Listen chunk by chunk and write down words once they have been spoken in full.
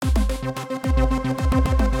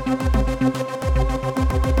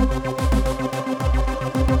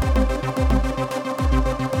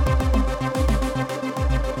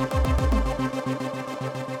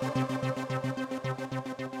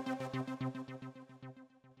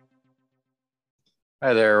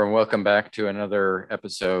Hi there, and welcome back to another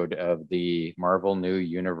episode of the Marvel New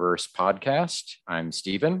Universe podcast. I'm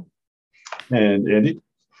Steven, And Andy.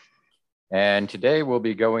 and today we'll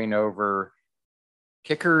be going over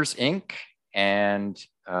Kickers Inc. and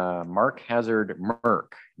Mark Hazzard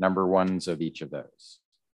Merc, number ones of each of those.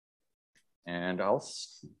 And I'll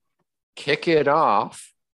kick it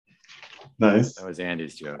off. Nice. That was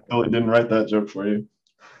Andy's joke. Oh, I didn't write that joke for you.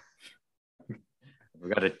 We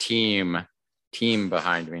got a team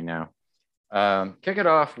behind me now. Kick it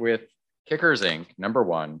off with Kickers Inc. number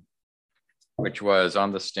one, which was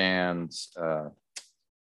on the stands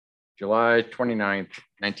July 29th,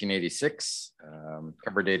 1986,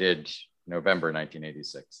 cover dated November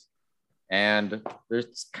 1986. And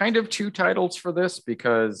there's kind of two titles for this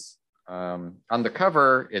because on the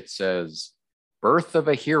cover it says Birth of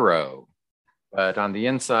a Hero, but on the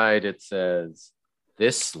inside it says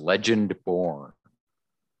This Legend Born.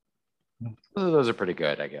 Those are pretty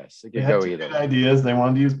good, I guess. It could go either. Good ideas. They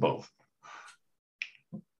wanted to use both.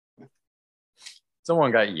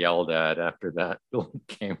 Someone got yelled at after that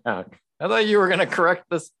came out. I thought you were going to correct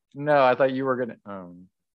this. No, I thought you were going to.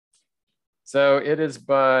 So it is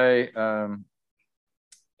by Tom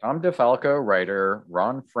DeFalco, writer,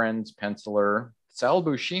 Ron Frenz, penciler, Sal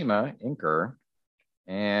Buscema, inker,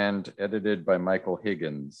 and edited by Michael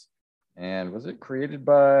Higgins. And was it created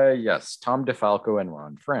by, yes, Tom DeFalco and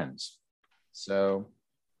Ron Frenz. So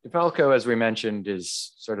DeFalco, as we mentioned,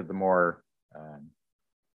 is sort of the more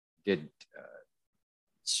did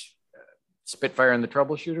Spitfire and the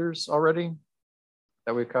Troubleshooters already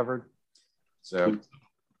that we covered. So,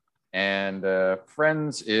 and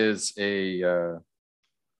Frenz is a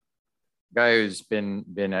guy who's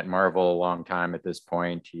been at Marvel a long time at this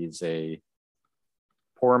point. He's a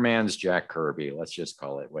poor man's Jack Kirby. Let's just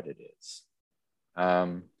call it what it is.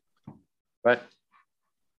 But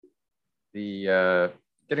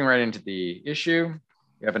getting right into the issue,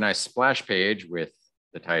 we have a nice splash page with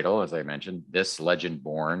the title, as I mentioned, This Legend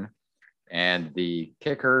Born, and the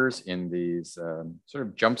kickers in these sort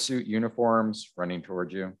of jumpsuit uniforms running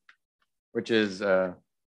towards you, which is a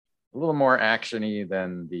little more actiony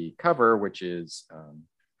than the cover, which is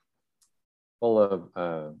full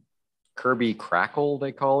of Kirby crackle,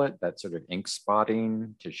 they call it, that sort of ink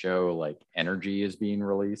spotting to show like energy is being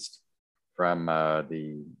released from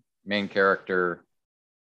the main character.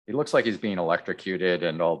 He looks like he's being electrocuted,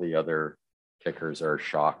 and all the other kickers are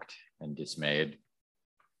shocked and dismayed.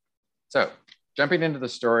 So jumping into the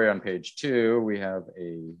story on page 2, we have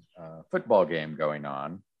a football game going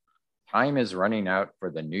on. Time is running out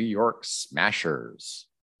for the New York Smashers.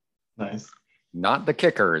 Nice. Not the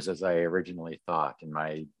Kickers, as I originally thought in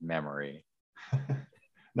my memory.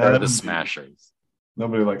 They're the Smashers.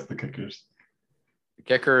 Nobody likes the Kickers. The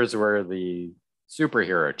Kickers were the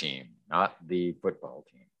superhero team, not the football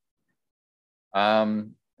team.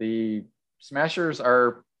 The Smashers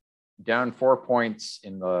are down 4 points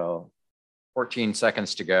in the 14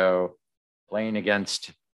 seconds to go, playing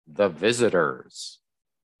against the Visitors.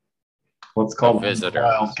 What's called Visitors.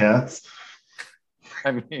 Wildcats.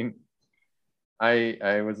 I mean,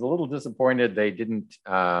 I was a little disappointed they didn't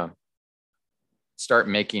start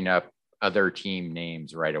making up other team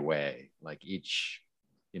names right away. Like each,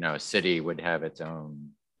 city would have its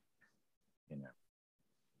own,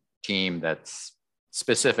 team that's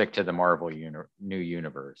specific to the Marvel New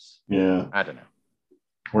Universe. Yeah. I don't know.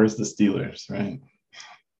 Where's the Steelers, right?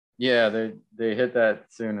 Yeah, they hit that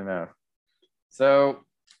soon enough. So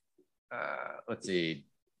let's see.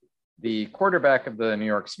 The quarterback of the New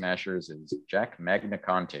York Smashers is Jack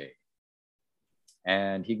Magnaconte.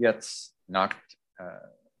 And he gets knocked.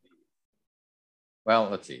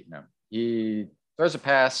 Let's see. No, he throws a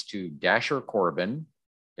pass to Dasher Corbin.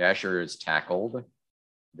 Dasher is tackled.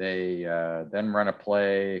 They then run a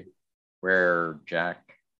play where Jack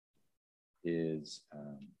is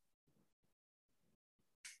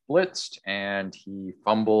blitzed and he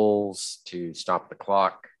fumbles to stop the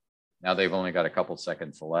clock. Now they've only got a couple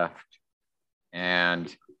seconds left.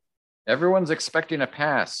 And everyone's expecting a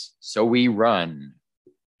pass, so we run.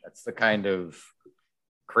 That's the kind of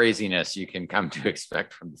craziness you can come to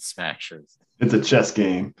expect from the Smashers. It's a chess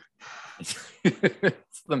game.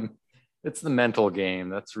 It's the mental game.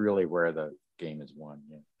 That's really where the game is won.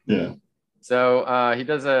 Yeah. So he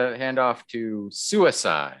does a handoff to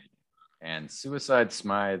Suicide, and Suicide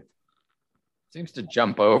Smythe seems to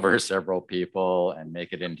jump over several people and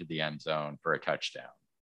make it into the end zone for a touchdown.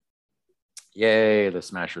 Yay, the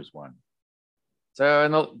Smashers won. So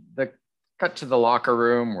in the cut to the locker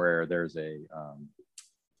room where there's a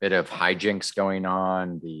bit of hijinks going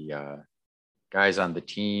on. The guys on the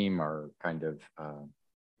team are kind of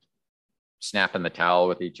snapping the towel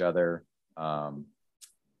with each other. Let's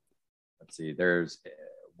see, there's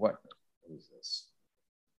what is this?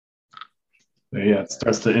 Yeah, it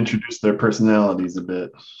starts to introduce their personalities a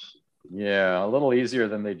bit. Yeah, a little easier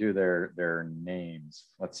than they do their names.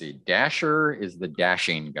 Let's see. Dasher is the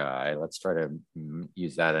dashing guy. Let's try to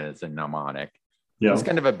use that as a mnemonic. Yeah. He's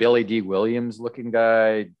kind of a Billy D. Williams looking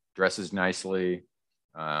guy, dresses nicely,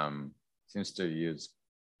 seems to use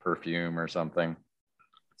perfume or something.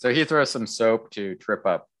 So he throws some soap to trip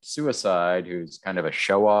up Suicide, who's kind of a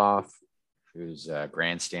show off, who's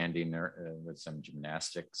grandstanding with some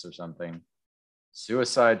gymnastics or something.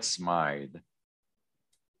 Suicide Smythe.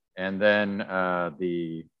 And then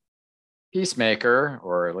the peacemaker,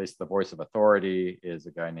 or at least the voice of authority, is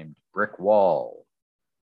a guy named Brick Wall.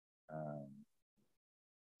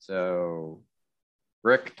 So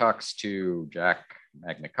Brick talks to Jack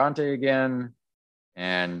Magniconte again,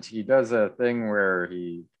 and he does a thing where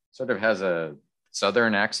he sort of has a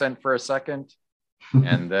Southern accent for a second,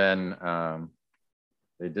 and then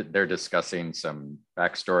they're discussing some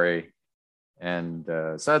backstory. And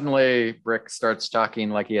suddenly Brick starts talking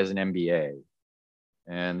like he has an MBA.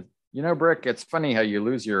 And, you know, Brick, it's funny how you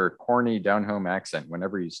lose your corny down-home accent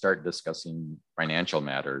whenever you start discussing financial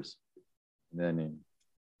matters. And then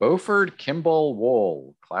Beaufort Kimball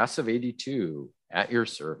Wool, class of 82, at your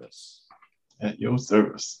service. At your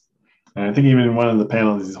service. And I think even in one of the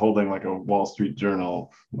panels, he's holding like a Wall Street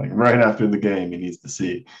Journal, like right after the game, he needs to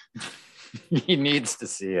see. He needs to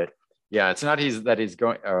see it. Yeah, it's not he's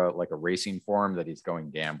going like a racing form that he's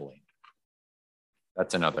going gambling.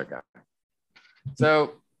 That's another guy.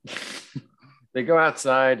 So they go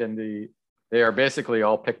outside and they are basically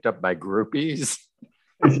all picked up by groupies.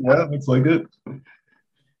 Yeah, looks like it.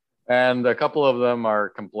 And a couple of them are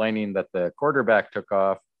complaining that the quarterback took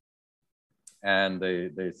off. And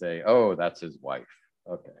they say, oh, that's his wife.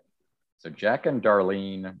 Okay. So Jack and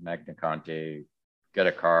Darlene Magniconte get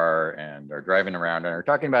a car and are driving around and are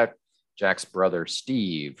talking about Jack's brother,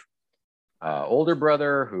 Steve, older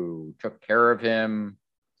brother who took care of him.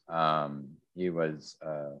 He was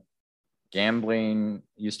gambling,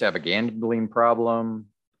 used to have a gambling problem.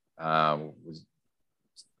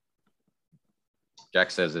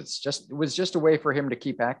 Jack says it was just a way for him to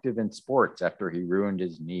keep active in sports after he ruined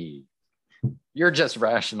his knee. You're just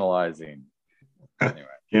rationalizing. Anyway.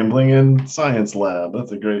 Gambling in science lab.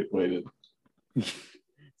 That's a great way to.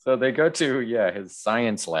 So they go to his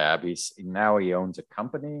science lab. Now he owns a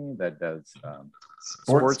company that does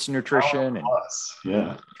sports nutrition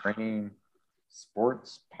and training.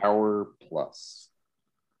 Sports Power Plus.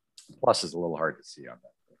 Plus is a little hard to see on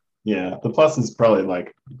that. Yeah, the plus is probably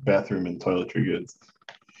like bathroom and toiletry goods.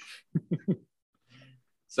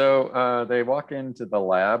 So they walk into the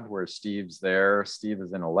lab where Steve's there. Steve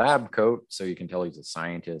is in a lab coat, so you can tell he's a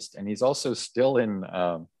scientist, and he's also still in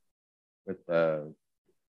with the.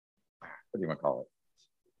 What do you want to call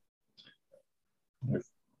it?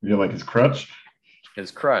 You like his crutch? His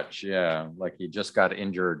crutch, yeah. Like he just got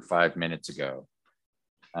injured 5 minutes ago.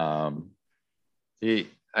 They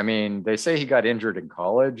say he got injured in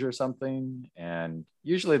college or something. And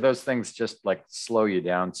usually those things just like slow you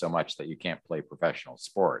down so much that you can't play professional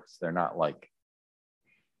sports. They're not like,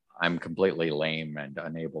 I'm completely lame and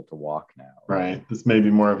unable to walk now. Right. This may be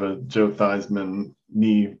more of a Joe Theismann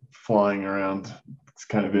knee flying around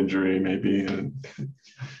kind of injury, maybe.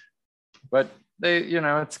 But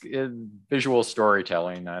it's visual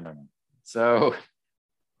storytelling. I don't know. So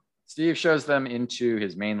Steve shows them into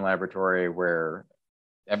his main laboratory where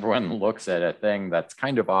everyone looks at a thing that's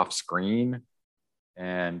kind of off screen.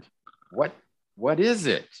 And what is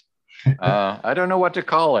it? I don't know what to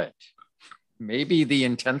call it. Maybe the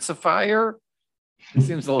intensifier? He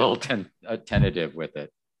seems a little tentative with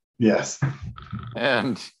it. Yes.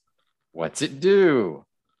 And what's it do?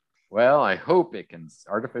 Well, I hope it can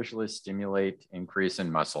artificially stimulate increase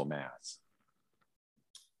in muscle mass.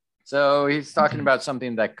 So he's talking about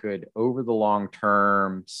something that could, over the long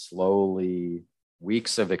term, slowly,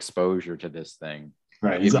 weeks of exposure to this thing,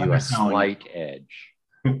 give you a slight edge.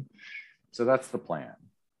 So that's the plan.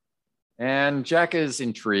 And Jack is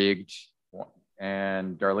intrigued,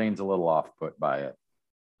 and Darlene's a little off-put by it.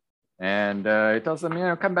 And he tells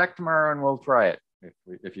them, come back tomorrow and we'll try it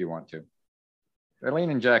if you want to.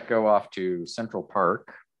 Darlene and Jack go off to Central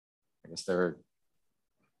Park. I guess they're,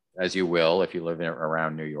 as you will if you live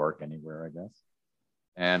around New York, anywhere, I guess.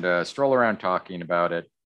 And stroll around talking about it.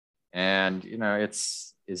 And,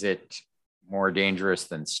 is it more dangerous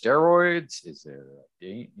than steroids? Is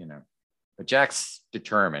it, but Jack's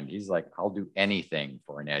determined. He's like, I'll do anything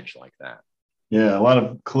for an edge like that. Yeah, a lot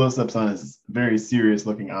of close-ups on his very serious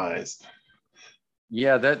looking eyes.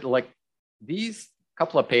 Yeah, that like these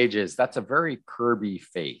couple of pages, that's a very Kirby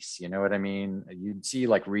face. You know what I mean? You'd see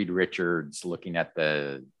like Reed Richards looking at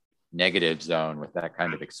the negative zone with that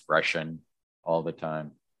kind of expression all the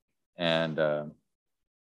time. And at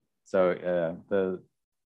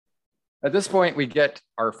this point, we get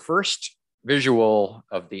our first visual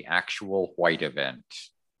of the actual White event.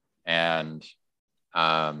 And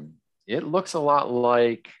it looks a lot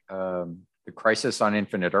like the Crisis on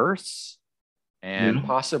Infinite Earths and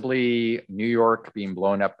possibly New York being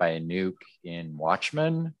blown up by a nuke in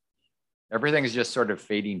Watchmen. Everything is just sort of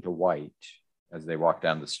fading to white as they walk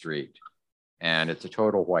down the street. And it's a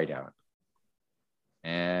total whiteout.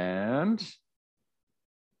 And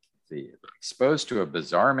exposed to a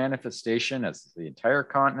bizarre manifestation as the entire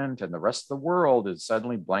continent and the rest of the world is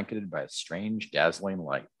suddenly blanketed by a strange, dazzling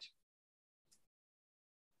light.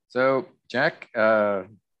 So Jack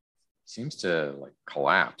seems to like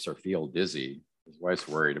collapse or feel dizzy. His wife's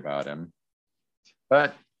worried about him,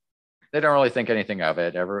 but they don't really think anything of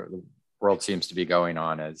it. The world seems to be going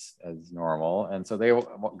on as normal. And so they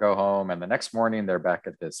go home, and the next morning they're back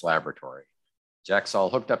at this laboratory. Jack's all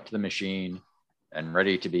hooked up to the machine and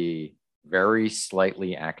ready to be very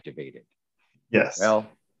slightly activated. Yes. Well,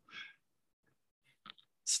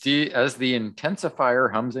 Steve, as the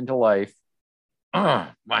intensifier hums into life,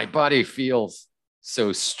 my body feels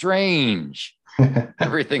so strange.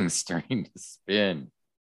 Everything's starting to spin.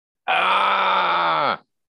 So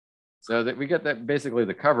that we get that basically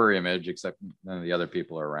the cover image, except none of the other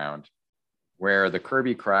people are around, where the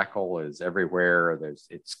Kirby crackle is everywhere.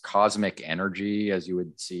 It's cosmic energy, as you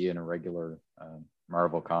would see in a regular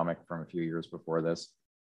Marvel comic from a few years before this.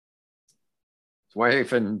 His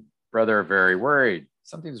wife and brother are very worried.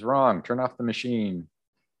 Something's wrong. Turn off the machine.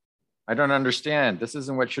 I don't understand. This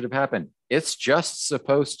isn't what should have happened. It's just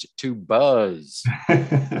supposed to buzz.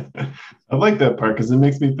 I like that part because it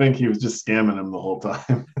makes me think he was just scamming him the whole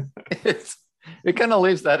time. It kind of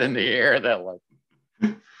leaves that in the air that like,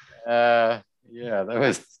 yeah, that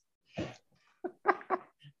was,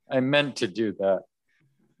 I meant to do that.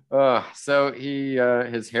 So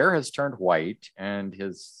his hair has turned white and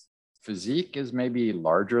his physique is maybe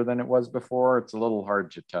larger than it was before. It's a little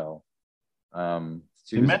hard to tell.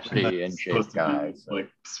 He was a pretty in-shape guy. So. Like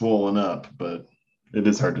swollen up, but it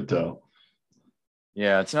is hard to tell.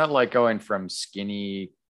 Yeah, it's not like going from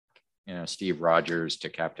skinny, Steve Rogers to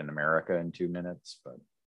Captain America in 2 minutes, but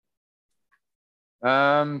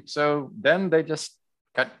so then they just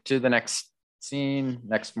cut to the next scene.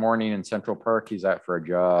 Next morning in Central Park, he's out for a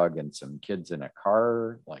jog and some kids in a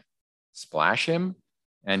car like splash him,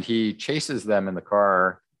 and he chases them in the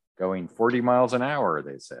car going 40 miles an hour,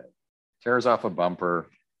 they said. Tears off a bumper,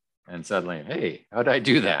 and suddenly, hey, how'd I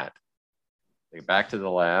do that? They get back to the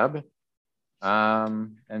lab,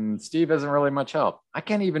 and Steve isn't really much help. I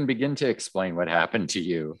can't even begin to explain what happened to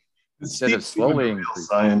you. Instead of slowly increasing.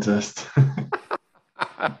 Scientist.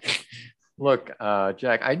 Look,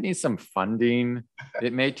 Jack, I need some funding.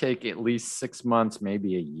 It may take at least 6 months,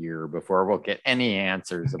 maybe a year, before we'll get any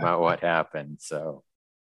answers about what happened. So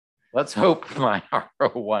let's hope my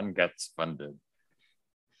R01 gets funded.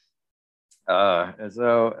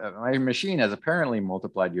 So my machine has apparently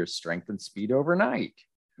multiplied your strength and speed overnight.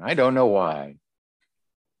 I don't know why.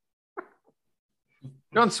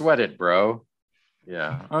 Don't sweat it, bro.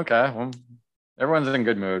 Yeah. Okay. Well, everyone's in a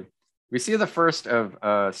good mood. We see the first of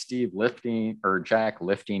Jack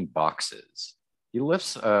lifting boxes. He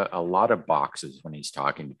lifts a lot of boxes when he's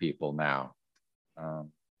talking to people now.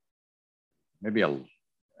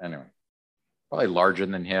 Anyway, probably larger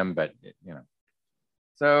than him, but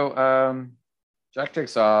So Jack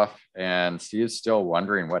takes off, and Steve's still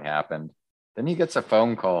wondering what happened. Then he gets a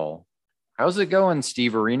phone call. How's it going,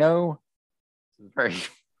 Steve Areno? Very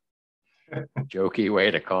jokey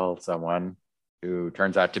way to call someone who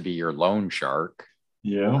turns out to be your loan shark.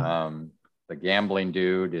 Yeah. The gambling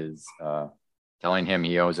dude is telling him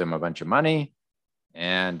he owes him a bunch of money.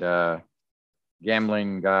 And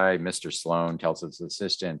gambling guy, Mr. Sloan, tells his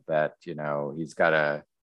assistant that, he's got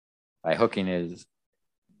by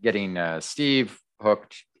getting Steve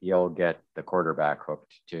hooked, he'll get the quarterback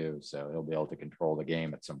hooked too. So he'll be able to control the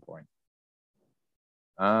game at some point.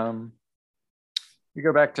 We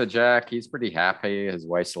go back to Jack. He's pretty happy. His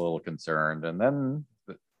wife's a little concerned. And then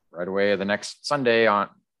right away, the next Sunday on,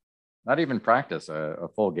 not even practice, a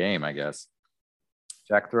full game, I guess.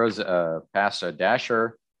 Jack throws past a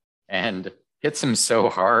dasher and hits him so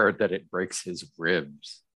hard that it breaks his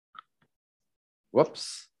ribs.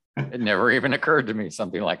 Whoops. It never even occurred to me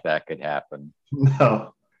something like that could happen.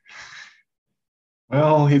 No.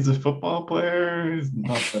 Well, he's a football player. He's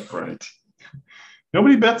not that bright.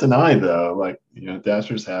 Nobody bets an eye though. Like,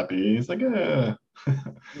 Dasher's happy. He's like, Yeah,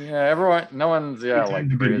 everyone, no one's great like time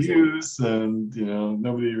to get crazy. use, and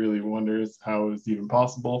nobody really wonders how it's even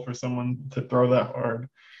possible for someone to throw that hard.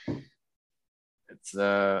 It's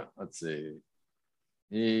let's see.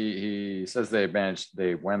 He says they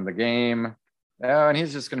win the game. Oh, and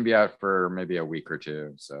he's just going to be out for maybe a week or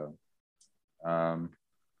two. So um,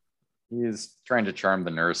 he's trying to charm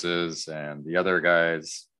the nurses, and the other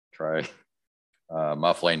guys try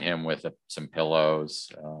muffling him with some pillows.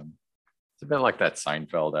 It's a bit like that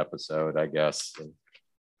Seinfeld episode, I guess.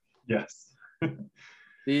 Yes.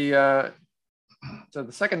 The so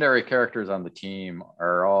the secondary characters on the team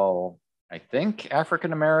are all, I think,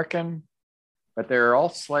 African American, but they're all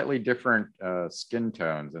slightly different skin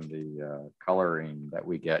tones in the coloring that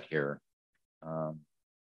we get here.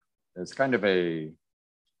 There's kind of a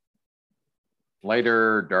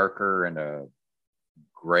lighter, darker, and a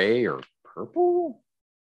gray or purple.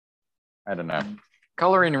 I don't know.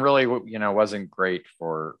 Coloring really, wasn't great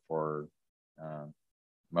for uh,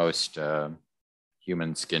 most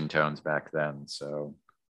human skin tones back then. So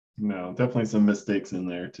No, definitely some mistakes in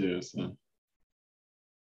there too.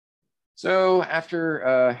 So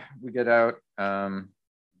after we get out,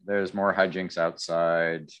 there's more hijinks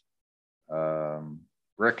outside.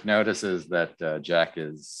 Rick notices that Jack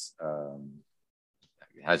has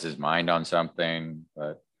his mind on something,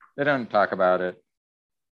 but they don't talk about it.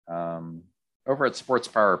 Over at Sports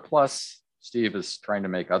Power Plus, Steve is trying to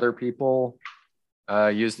make other people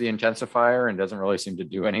use the intensifier and doesn't really seem to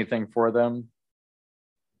do anything for them.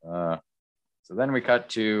 So then we cut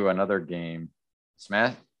to another game.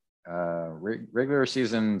 Regular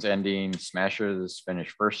season's ending. Smashers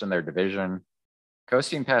finish first in their division.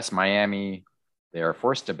 Coasting past Miami, they are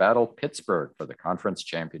forced to battle Pittsburgh for the conference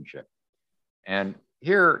championship. And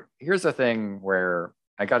here's a thing where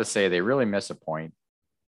I got to say they really miss a point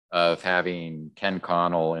of having Ken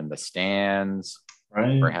Connell in the stands,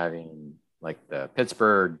 Right. for having like the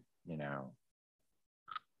Pittsburgh,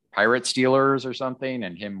 Pirate Steelers or something,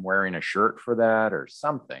 and him wearing a shirt for that or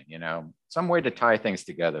something, some way to tie things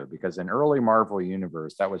together. Because in early Marvel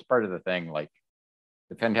universe, that was part of the thing. Like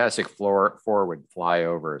the Fantastic Four would fly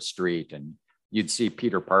over a street, and you'd see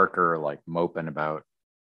Peter Parker like moping about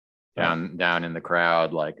down in the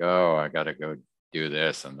crowd, like, oh, I got to go do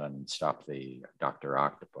this, and then stop the Dr.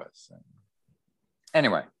 Octopus. And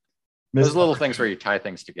anyway, those little things where you tie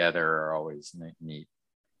things together are always neat.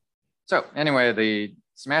 So anyway, the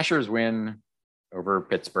Smashers win over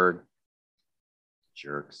Pittsburgh,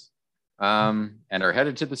 jerks, and are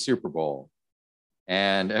headed to the Super Bowl.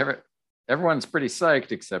 And everyone's pretty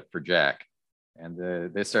psyched except for Jack.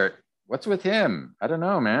 And they start, what's with him? I don't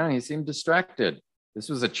know, man. He seemed distracted. This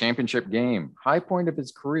was a championship game, high point of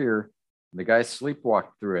his career. The guy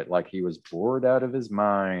sleepwalked through it like he was bored out of his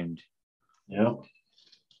mind. Yep.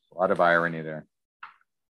 A lot of irony there.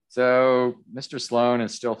 So Mr. Sloan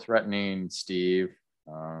is still threatening Steve.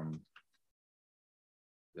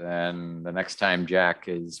 Then the next time Jack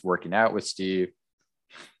is working out with Steve,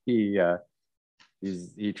 he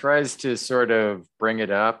tries to sort of bring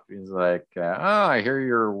it up. He's like, I hear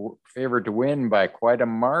you're favored to win by quite a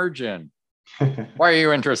margin. Why are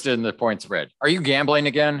you interested in the point spread? Are you gambling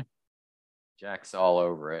again? Jack's all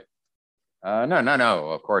over it. No,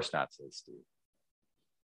 of course not, says Steve.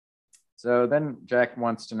 So then Jack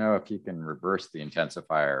wants to know if he can reverse the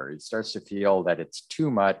intensifier. He starts to feel that it's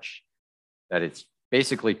too much, that it's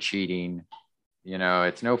basically cheating.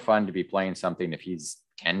 It's no fun to be playing something if he's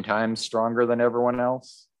 10 times stronger than everyone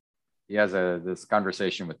else. He has this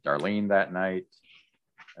conversation with Darlene that night.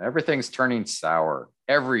 Everything's turning sour.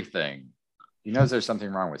 Everything. He knows there's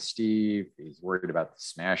something wrong with Steve. He's worried about the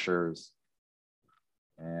Smashers.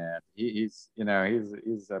 And he's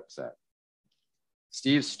upset.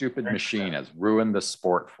 Steve's stupid machine has ruined the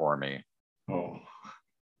sport for me. Oh.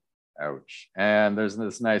 Ouch. And there's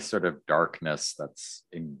this nice sort of darkness that's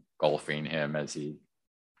engulfing him as he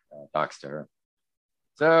talks to her.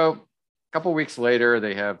 So a couple weeks later,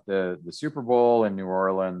 they have the Super Bowl in New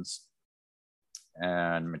Orleans.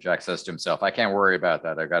 And Jack says to himself, I can't worry about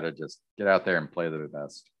that. I got to just get out there and play the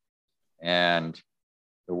best. And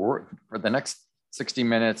for the next 60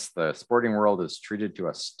 minutes, the sporting world is treated to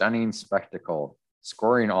a stunning spectacle.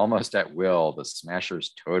 Scoring almost at will, the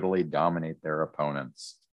Smashers totally dominate their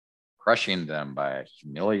opponents, crushing them by a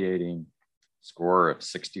humiliating score of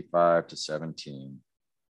 65-17.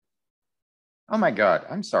 Oh my God,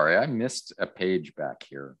 I'm sorry. I missed a page back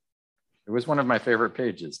here. It was one of my favorite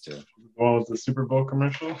pages too. What was the Super Bowl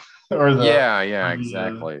commercial? Yeah,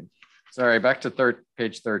 exactly. Sorry, back to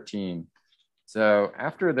page 13. So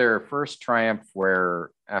after their first triumph,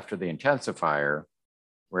 where after the intensifier,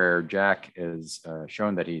 where Jack is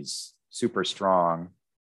shown that he's super strong.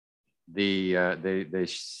 They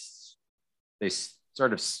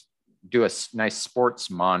sort of do a nice sports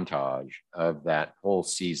montage of that whole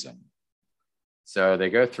season. So they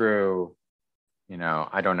go through,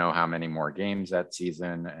 I don't know how many more games that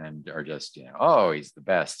season, and are just, oh, he's the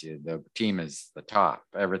best. The team is the top.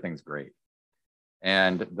 Everything's great.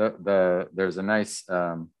 And there's a nice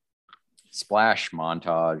splash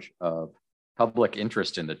montage of public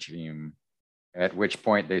interest in the team, at which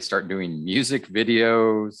point they start doing music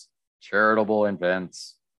videos, charitable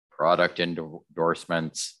events, product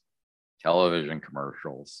endorsements, television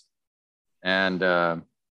commercials. And the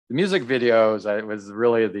music videos, it was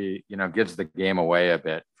really gives the game away a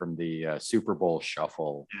bit from the Super Bowl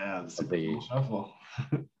shuffle. Yeah, the Super Bowl shuffle.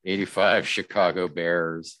 85 Chicago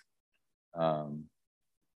Bears.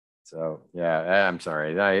 So yeah, I'm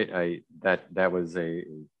sorry. That was a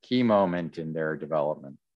key moment in their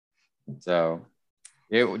development. So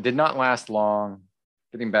it did not last long.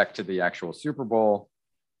 Getting back to the actual Super Bowl,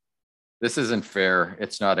 this isn't fair.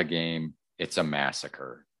 It's not a game. It's a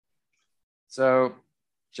massacre. So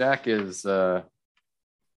Jack goes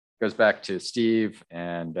back to Steve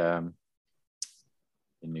and in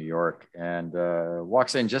New York, and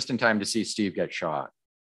walks in just in time to see Steve get shot.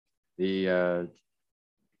 The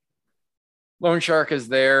loan shark is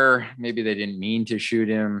there. Maybe they didn't mean to shoot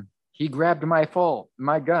him. He grabbed my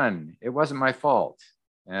gun. It wasn't my fault.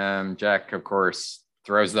 And Jack, of course,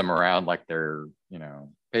 throws them around like they're,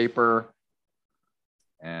 paper,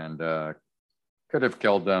 and could have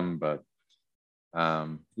killed them, but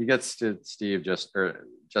he gets to Steve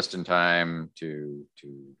just in time to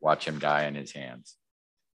watch him die in his hands.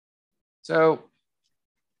 So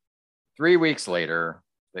 3 weeks later,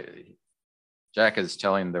 Jack is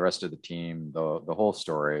telling the rest of the team the whole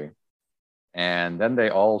story, and then they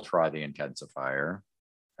all try the intensifier.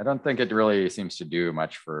 I don't think it really seems to do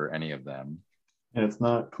much for any of them. And it's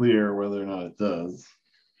not clear whether or not it does.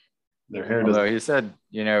 Their hair Although he said,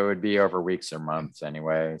 it would be over weeks or months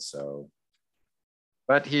anyway. So,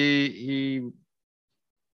 but he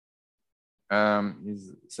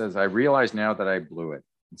says, I realize now that I blew it.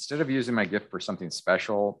 Instead of using my gift for something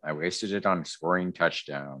special, I wasted it on scoring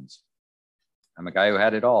touchdowns. I'm a guy who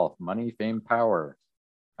had it all: money, fame, power.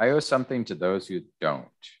 I owe something to those who don't.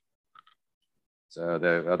 So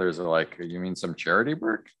the others are like, you mean some charity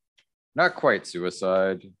work? Not quite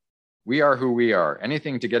suicide. We are who we are.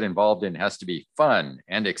 Anything to get involved in has to be fun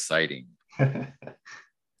and exciting.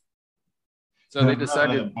 So they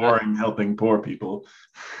decided boring helping poor people.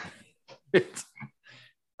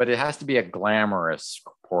 But it has to be a glamorous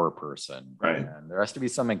poor person. Right. And there has to be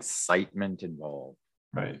some excitement involved.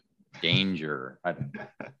 Right. Danger. I don't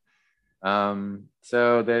know.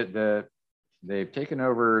 So they've taken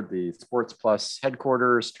over the Sports Plus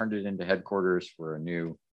headquarters, turned it into headquarters for a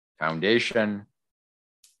new foundation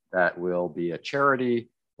that will be a charity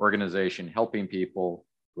organization helping people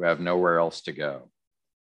who have nowhere else to go.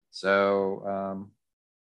 So,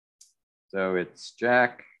 so it's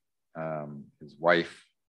Jack, his wife,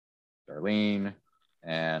 Darlene,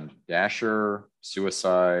 and Dasher,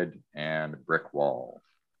 Suicide, and Brick Wall.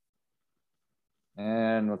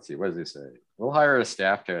 And let's see, what does he say? We'll hire a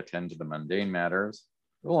staff to attend to the mundane matters.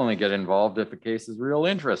 We'll only get involved if the case is real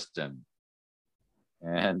interesting.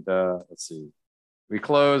 And let's see. We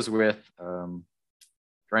close with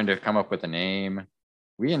trying to come up with a name.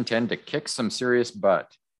 We intend to kick some serious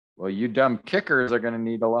butt. Well, you dumb kickers are going to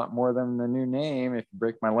need a lot more than the new name if you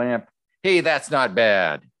break my lamp. Hey, that's not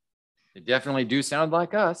bad. They definitely do sound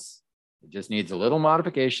like us. It just needs a little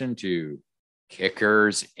modification to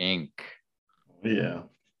Kickers Inc. Yeah.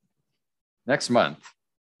 Next month.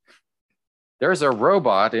 There's a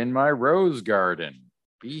robot in my rose garden.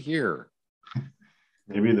 Be here.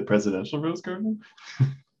 Maybe the presidential rose garden?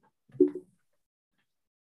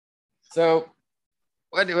 So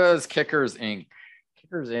what was Kickers Inc.?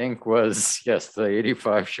 Kickers Inc. was, yes, the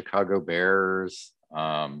 85 Chicago Bears.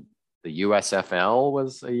 The USFL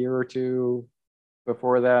was a year or two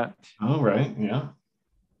before that. Oh, right. Yeah.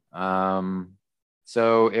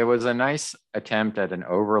 So it was a nice attempt at an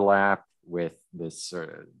overlap with this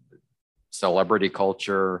celebrity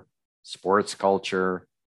culture, sports culture,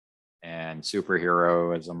 and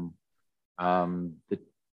superheroism. The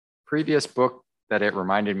previous book that it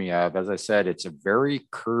reminded me of, as I said, it's a very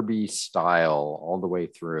Kirby style all the way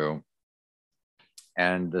through.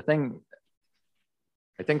 And the thing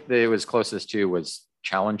I think that it was closest to was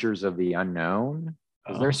Challengers of the Unknown,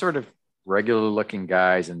 because they're sort of regular looking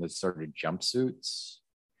guys in this sort of jumpsuits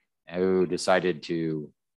who decided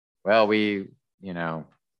to, well, it's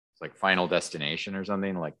like Final Destination or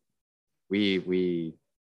something, like we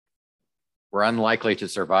we're unlikely to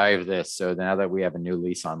survive this. So now that we have a new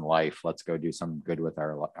lease on life, let's go do some good with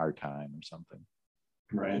our time or something.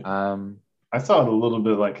 Right. I saw it a little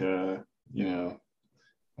bit like a,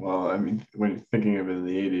 well, I mean, when you're thinking of it in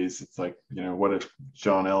the 80s, it's like, what if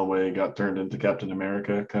John Elway got turned into Captain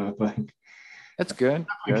America kind of thing? That's good.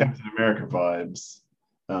 Captain America vibes.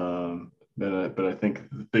 But I think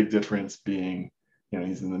the big difference being,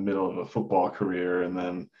 he's in the middle of a football career, and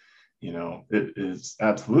then, it is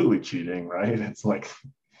absolutely cheating, right? It's like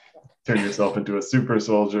turn yourself into a super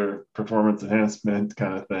soldier, performance enhancement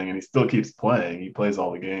kind of thing. And he still keeps playing. He plays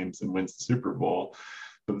all the games and wins the Super Bowl.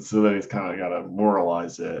 But so then he's kind of got to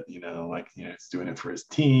moralize it, he's doing it for his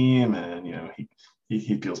team, and,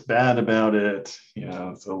 he feels bad about it.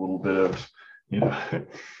 It's a little bit of,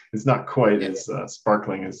 it's not quite as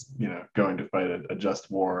sparkling as, going to fight a just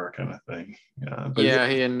war kind of thing. But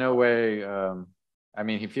he in no way, I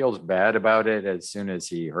mean, he feels bad about it as soon as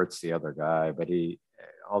he hurts the other guy, but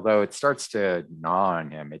although it starts to gnaw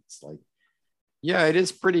on him, it's like, yeah, it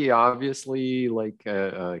is pretty obviously like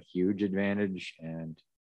a huge advantage. And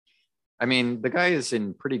I mean, the guy is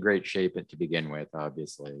in pretty great shape to begin with,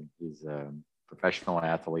 obviously. He's a professional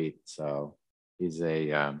athlete. So he's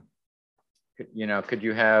could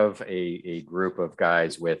you have a group of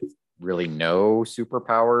guys with really no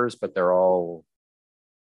superpowers, but they're all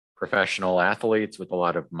professional athletes with a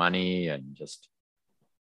lot of money and just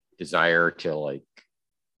desire to like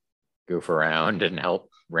goof around and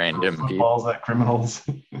help random people at criminals?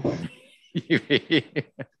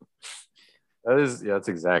 That's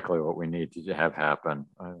exactly what we need to have happen.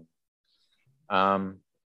 The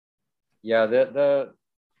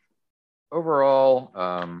overall,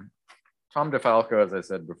 Tom DeFalco, as I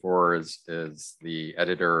said before, is the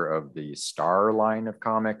editor of the Star line of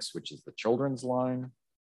comics, which is the children's line.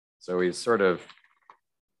 So he's sort of,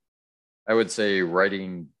 I would say,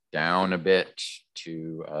 writing down a bit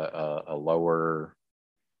to a lower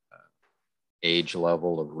age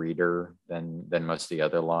level of reader than most of the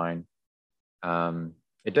other line.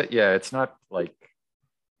 It's not like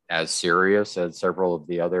as serious as several of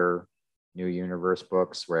the other New Universe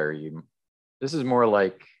books, where this is more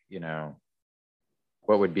like,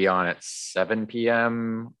 what would be on at 7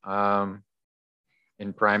 p.m.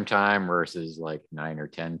 In prime time versus like 9 or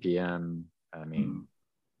 10 p.m. I mean,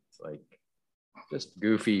 it's like just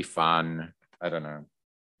goofy fun. I don't know.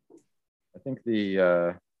 I think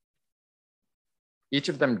each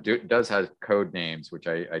of them does have code names, which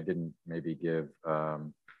I didn't maybe give.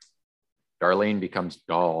 Darlene becomes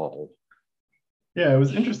Doll. Yeah, it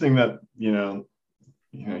was interesting that, you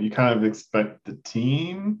kind of expect the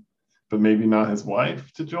team, but maybe not his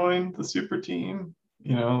wife, to join the super team.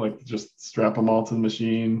 Like just strap them all to the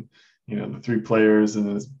machine. The 3 players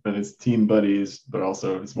and his team buddies, but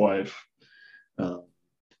also his wife.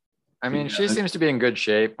 I mean, she seems to be in good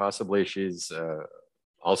shape. Possibly she's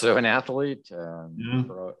also an athlete.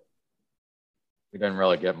 We didn't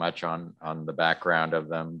really get much on the background of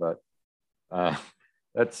them, but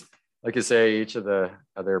that's, like you say, each of the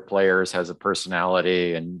other players has a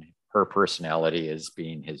personality, and her personality is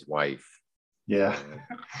being his wife. Yeah.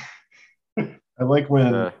 I like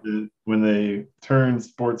when they turn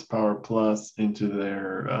Sports Power Plus into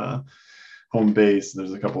their home base.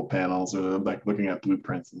 There's a couple panels or like looking at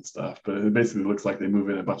blueprints and stuff, but it basically looks like they move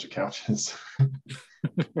in a bunch of couches. And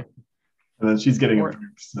then she's getting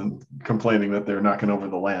abuse and complaining that they're knocking over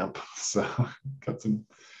the lamp. So got some.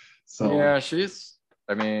 Yeah, she's,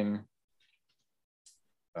 I mean,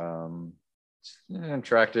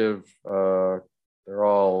 attractive. They're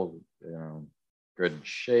all, good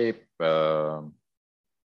shape. I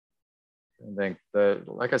think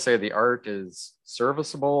like I say, the art is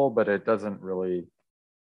serviceable, but it doesn't really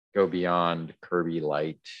go beyond Kirby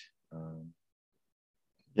light.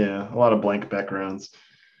 Yeah, a lot of blank backgrounds.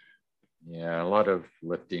 Yeah, a lot of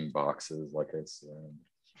lifting boxes, like I said.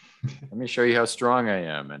 Let me show you how strong I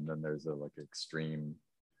am, and then there's a like extreme.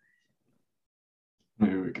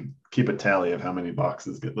 Maybe we can keep a tally of how many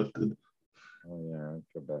boxes get lifted. Oh yeah, I'll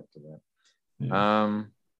go back to that. Yeah.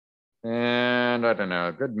 And I don't know,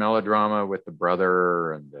 a good melodrama with the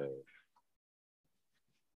brother and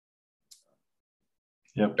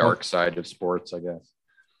the dark side of sports, I guess.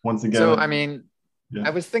 Once again. So I mean, yeah. I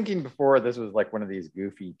was thinking before this was like one of these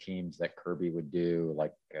goofy teams that Kirby would do,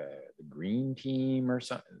 like the Green Team or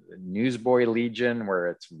something, the Newsboy Legion, where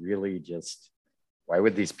it's really just, why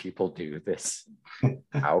would these people do this?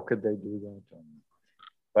 How could they do that?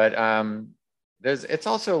 But it's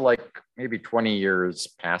also like maybe 20 years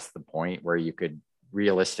past the point where you could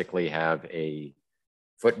realistically have a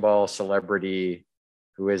football celebrity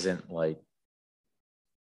who isn't like,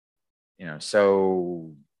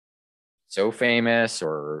 so so famous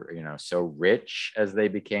or, so rich as they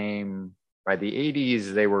became. By the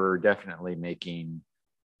 80s, they were definitely making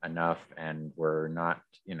enough and were not,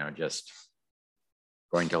 just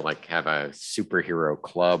going to like have a superhero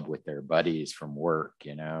club with their buddies from work,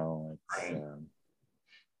 Right.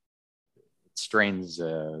 It strains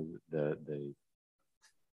the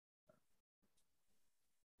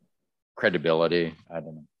credibility. I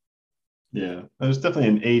don't know. Yeah, there's definitely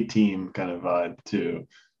an A-team kind of vibe too,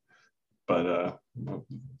 but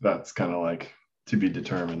that's kind of like to be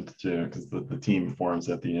determined too, because the team forms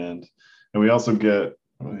at the end, and we also get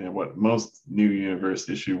what most new universe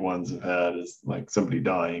issue ones have had is like somebody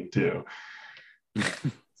dying too.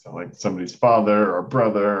 So like somebody's father or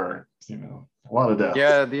brother, or a lot of deaths.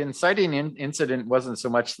 Yeah, the inciting incident wasn't so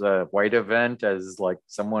much the white event as like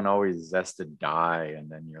someone always has to die, and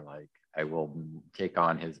then you're like, I will take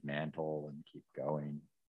on his mantle and keep going.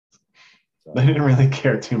 So. They didn't really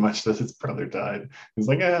care too much that his brother died. He's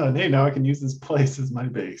like, hey, now I can use this place as my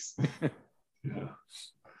base. Yeah.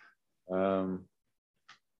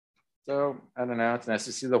 So I don't know. It's nice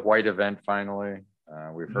to see the white event finally.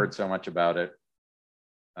 We've heard so much about it.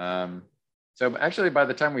 So actually, by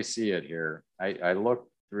the time we see it here, I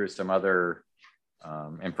looked through some other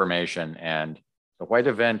information, and the white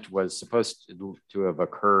event was supposed to have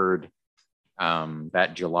occurred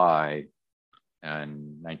that July,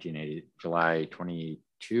 in 1980, July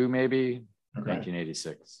 22, maybe, okay.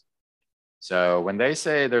 1986. So when they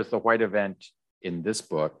say there's the white event in this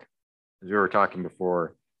book, as we were talking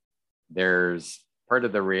before, there's part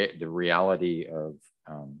of the reality of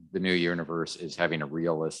the new universe is having a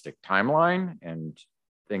realistic timeline and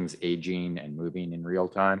things aging and moving in real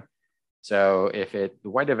time. So if the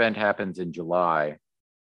white event happens in July,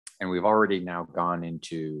 and we've already now gone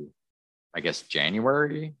into, I guess,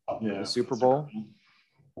 January, the Super Bowl.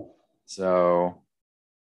 So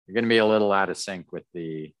you're going to be a little out of sync with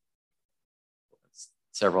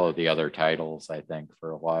several of the other titles, I think,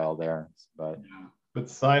 for a while there. But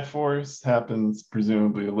Cyforce happens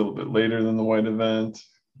presumably a little bit later than the white event,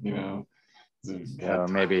 So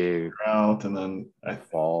maybe out, and then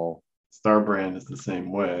fall. Starbrand is the same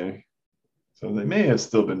way. So they may have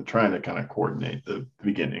still been trying to kind of coordinate the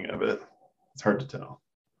beginning of it. It's hard to tell.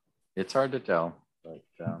 It's hard to tell, but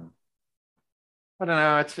I don't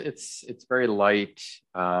know. It's very light.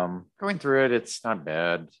 Going through it, it's not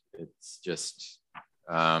bad. It's just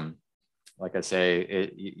like I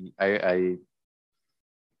say, I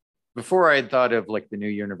before I had thought of like the new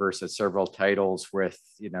universe as several titles with,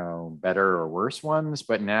 better or worse ones,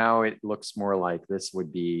 but now it looks more like this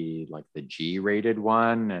would be like the G-rated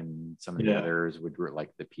one, and some of the others would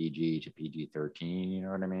like the PG to PG-13. You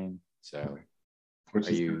know what I mean? So,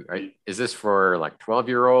 is this for like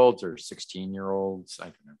 12-year-olds or 16-year-olds? I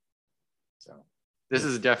don't know. So, this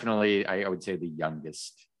is definitely, I would say, the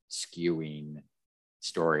youngest skewing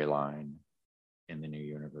storyline in the new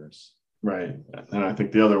universe. Right. And I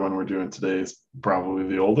think the other one we're doing today is probably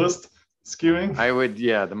the oldest skewing.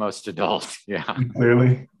 The most adult. Yeah.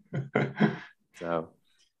 Clearly. So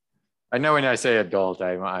I know when I say adult,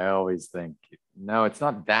 I always think, no, it's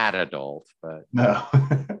not that adult, but no.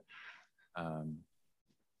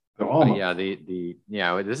 But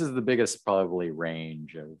yeah, this is the biggest probably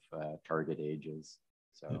range of target ages.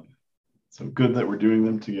 So good that we're doing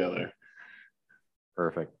them together.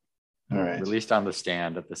 Perfect. All right. Released on the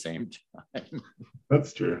stand at the same time.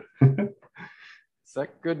 That's true. Is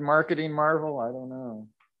that good marketing, Marvel? I don't know.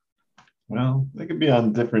 Well, they could be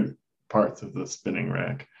on different parts of the spinning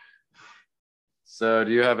rack. So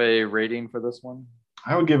do you have a rating for this one?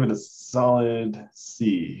 I would give it a solid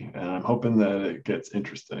C, and I'm hoping that it gets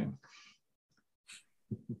interesting.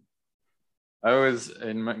 I was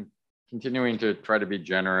continuing to try to be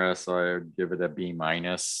generous, so I would give it a B-.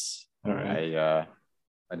 All right.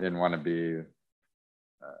 I didn't want to be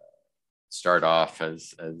start off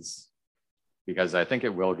as because I think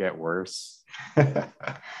it will get worse. Come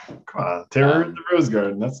on, Terror in the Rose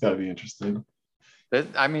Garden. That's got to be interesting.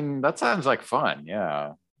 That sounds like fun.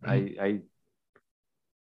 Yeah, I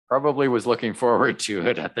probably was looking forward to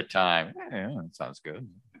it at the time. Yeah, that sounds good.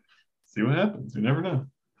 See what happens. You never know.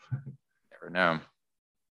 Never know.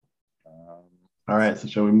 All right, so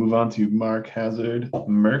shall we move on to Mark Hazzard,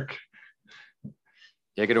 Merc?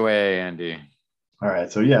 Take it away, Andy. All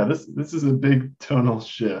right, so yeah, this is a big tonal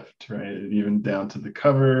shift, right? Even down to the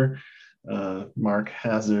cover. Mark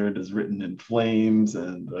Hazzard is written in flames,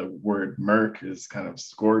 and the word Merc is kind of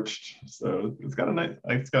scorched. So it's got a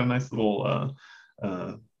nice little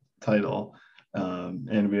title,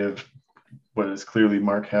 and we have what is clearly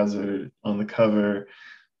Mark Hazzard on the cover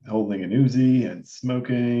holding an Uzi and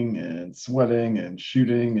smoking and sweating and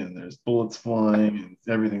shooting, and there's bullets flying, and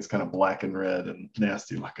everything's kind of black and red and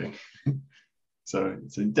nasty looking. So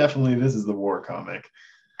definitely this is the war comic.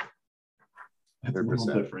 It's 100%. A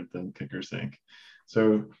little different than Kickers Inc.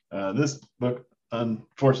 So this book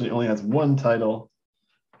unfortunately only has one title,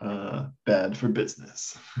 Bad for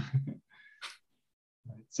Business.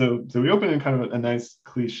 So we open in kind of a nice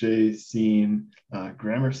cliche scene,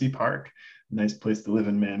 Gramercy Park, a nice place to live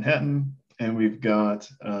in Manhattan. And we've got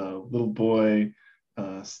a little boy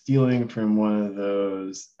stealing from one of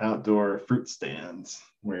those outdoor fruit stands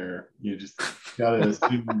where you just got to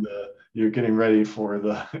assume you're getting ready for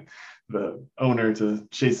the owner to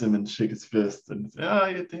chase him and shake his fist and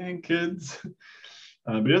say, you dang kids.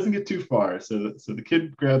 But he doesn't get too far. So the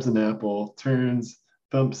kid grabs an apple, turns,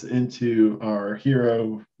 thumps into our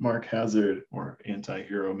hero, Mark Hazzard, or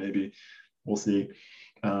anti-hero maybe, we'll see,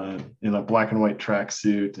 in a black and white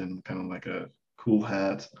tracksuit and kind of like a cool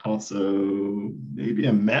hat. Also, maybe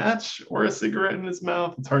a match or a cigarette in his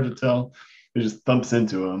mouth. It's hard to tell. He just thumps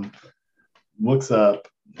into him, looks up,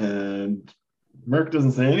 and Merc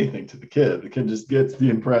doesn't say anything to the kid. The kid just gets the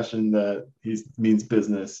impression that he means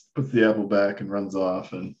business, puts the apple back and runs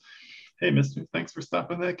off. And, hey, mister, thanks for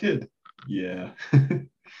stopping that kid. Yeah.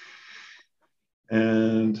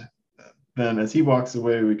 And then as he walks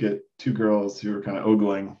away, we get two girls who are kind of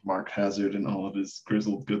ogling Mark Hazzard and all of his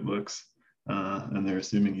grizzled good looks. And they're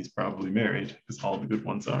assuming he's probably married, because all the good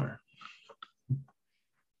ones are.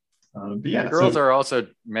 But yeah, the girls are also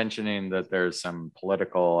mentioning that there's some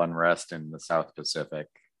political unrest in the South Pacific.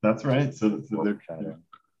 That's right. So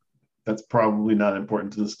that's probably not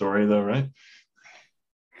important to the story, though, right?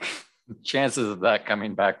 Chances of that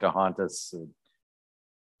coming back to haunt us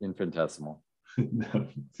infinitesimal. No,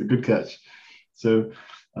 it's a good catch. So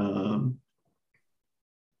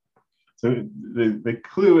they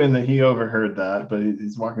clue in that he overheard that, but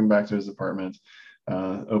he's walking back to his apartment,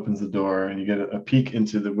 opens the door, and you get a peek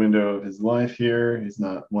into the window of his life here. He's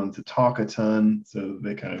not one to talk a ton, so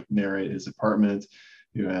they kind of narrate his apartment,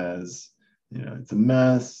 who has, it's a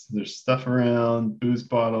mess. There's stuff around, booze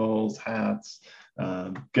bottles, hats,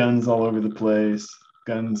 guns all over the place,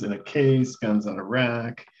 guns in a case, guns on a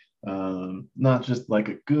rack. Not just like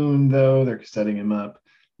a goon, though. They're setting him up,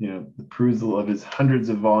 the perusal of his hundreds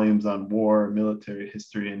of volumes on war, military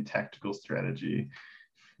history, and tactical strategy,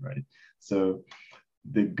 right? So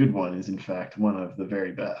the good one is, in fact, one of the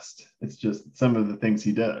very best. It's just some of the things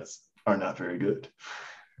he does are not very good,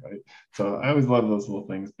 right? So I always love those little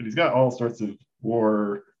things, but he's got all sorts of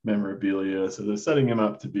war memorabilia. So they're setting him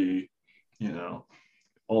up to be,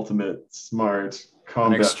 ultimate smart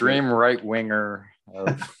combat. An extreme right winger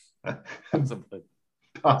of something.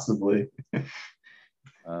 Possibly.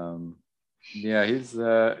 Yeah, he's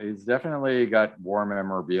definitely got war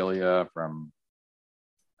memorabilia from.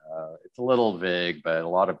 It's a little vague, but a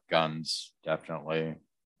lot of guns, definitely.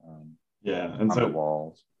 Yeah, and on the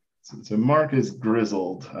walls. So Mark is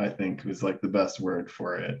grizzled, I think, is like the best word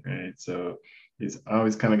for it, right? So he's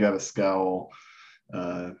always kind of got a scowl.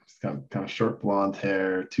 He's got kind of short blonde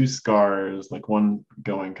hair, two scars, like one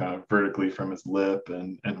going kind of vertically from his lip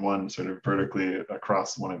and one sort of vertically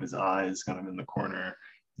across one of his eyes, kind of in the corner,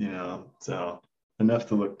 so enough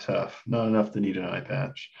to look tough, not enough to need an eye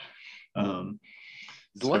patch.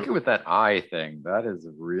 He's lucky with that eye thing. That is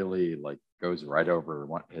really goes right over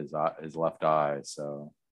his left eye.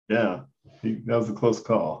 So yeah, that was a close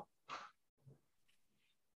call.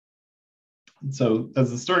 So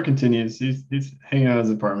as the story continues, he's hanging out in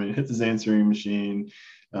his apartment, he hits his answering machine,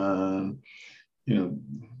 looking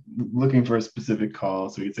for a specific call.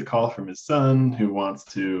 So he gets a call from his son who wants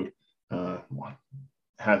to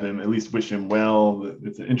have him at least wish him well.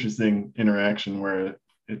 It's an interesting interaction where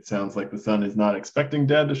it sounds like the son is not expecting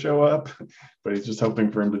dad to show up, but he's just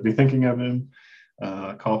hoping for him to be thinking of him.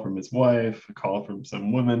 A call from his wife, a call from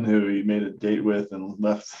some woman who he made a date with and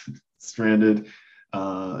left stranded.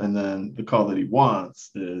 And then the call that he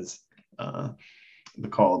wants is the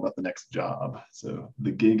call about the next job. So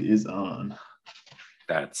the gig is on.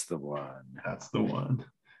 That's the one. That's the one.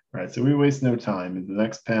 Right. So we waste no time. In the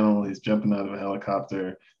next panel, he's jumping out of a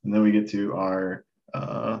helicopter, and then we get to our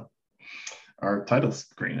title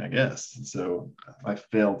screen, I guess. So I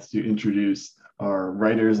failed to introduce our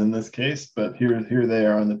writers in this case, but here they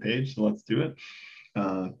are on the page. So let's do it.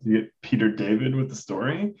 You get Peter David with the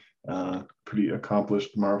story. Pretty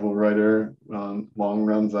accomplished Marvel writer, long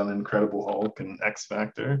runs on Incredible Hulk and X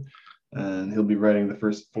Factor, and he'll be writing the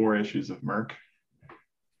first 4 issues of Merc.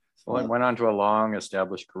 So he went on to a long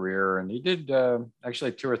established career, and he did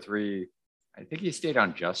actually 2 or 3. I think he stayed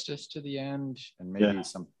on Justice to the end, and maybe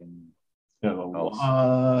something. a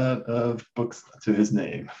lot of books to his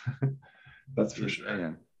name. That's for sure.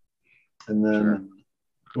 Yeah. And then,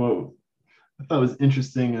 whoa, I thought it was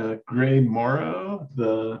interesting. Gray Morrow,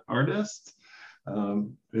 the artist,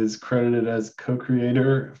 is credited as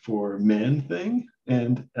co-creator for Man Thing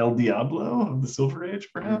and El Diablo of the Silver Age,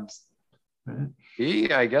 perhaps.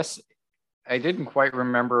 Right. I guess I didn't quite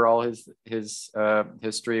remember all his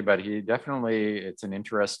history, but he definitely, it's an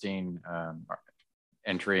interesting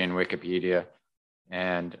entry in Wikipedia.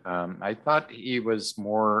 And I thought he was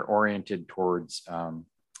more oriented towards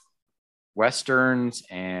Westerns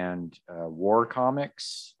and war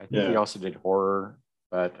comics. I think he also did horror,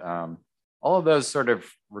 but all of those sort of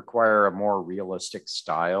require a more realistic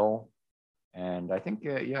style. And I think,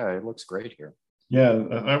 it looks great here. Yeah,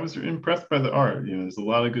 I was impressed by the art. There's a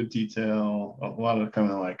lot of good detail, a lot of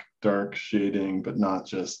kind of like dark shading, but not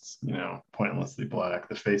just, pointlessly black.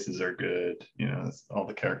 The faces are good. All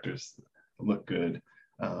the characters look good.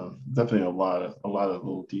 Definitely a lot of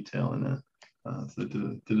little detail in it. So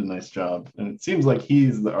did a nice job. And it seems like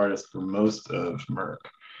he's the artist for most of Merc,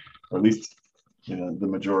 or at least, the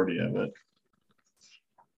majority of it.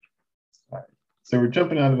 All right. So we're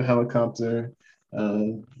jumping out of a helicopter.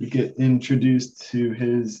 We get introduced to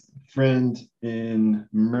his friend in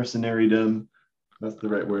mercenarydom. That's the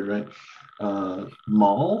right word, right?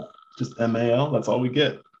 Maul, just M-A-L, that's all we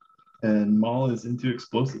get. And Maul is into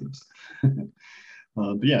explosives.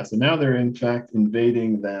 But yeah, so now they're in fact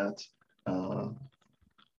invading that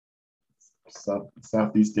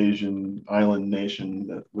Southeast Asian island nation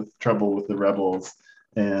that with trouble with the rebels.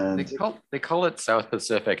 And they call it South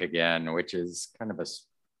Pacific again, which is kind of it's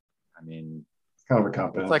kind of a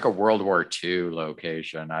cop out. It's like a World War II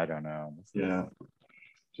location. I don't know. Yeah,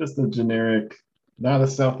 just a generic, not a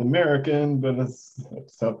South American, but a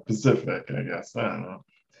South Pacific, I guess. I don't know.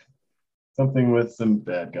 Something with some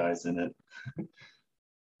bad guys in it.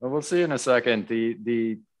 Well, we'll see in a second.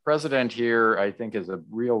 The president here, I think, is a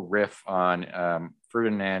real riff on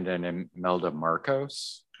Ferdinand and Imelda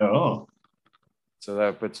Marcos. Oh. So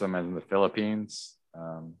that puts them in the Philippines.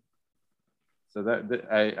 So that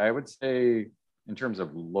I would say, in terms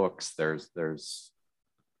of looks, there's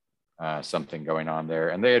something going on there.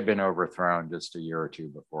 And they had been overthrown just a year or two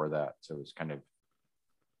before that. So it was kind of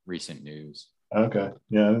recent news. Okay.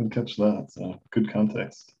 Yeah, I didn't catch that. So good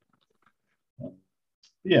context.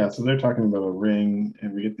 Yeah, so they're talking about a ring,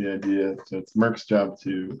 and we get the idea. So it's Merc's job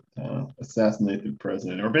to assassinate the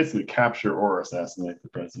president, or basically capture or assassinate the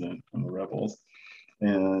president from the rebels.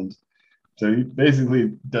 And so he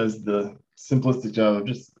basically does the simplistic job of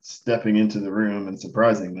just stepping into the room and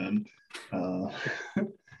surprising them.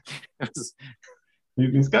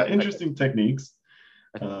 He's got interesting techniques.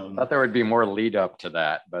 I thought there would be more lead up to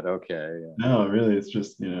that, but okay. No, really, it's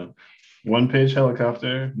just, one page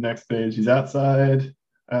helicopter, next page, he's outside,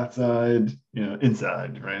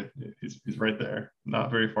 inside, right? He's right there, not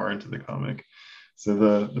very far into the comic. So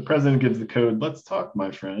the president gives the code, "Let's talk, my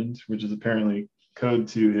friend," which is apparently code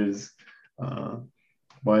to his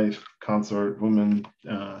wife, consort, woman,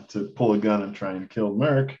 to pull a gun and try and kill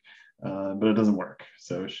Merc, but it doesn't work.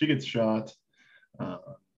 So she gets shot.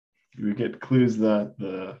 We get clues that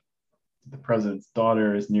the president's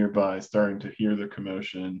daughter is nearby, starting to hear the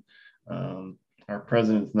commotion. Our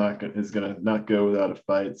president's is gonna not go without a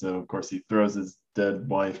fight, so of course he throws his dead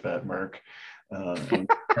wife at Merc and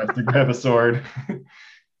tries to grab a sword.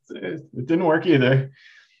 It didn't work either.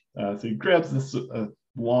 So he grabs this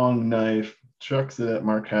long knife, chucks it at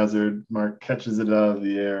Mark Hazzard. Mark catches it out of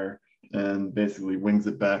the air and basically wings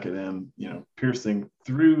it back at him, piercing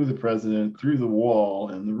through the president, through the wall,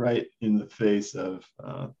 and right in the face of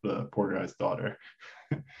the poor guy's daughter.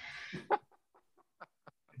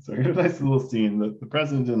 So here's a nice little scene. The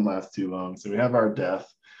president didn't last too long, so we have our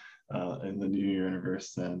death in the New Universe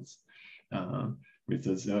sense. He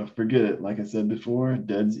says, "Forget it. Like I said before,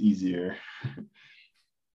 dead's easier."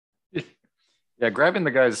 Yeah, grabbing the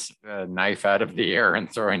guy's knife out of the air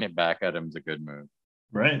and throwing it back at him is a good move.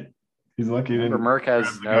 Right. He's lucky he didn't Merc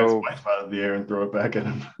has grab the guy's wife out of the air and throw it back at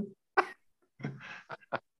him.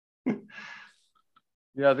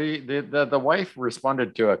 Yeah, the wife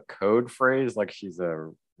responded to a code phrase like she's a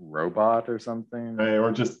robot or something. Right,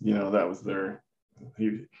 or just, that was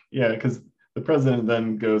because the president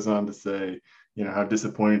then goes on to say, how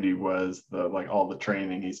disappointed he was, all the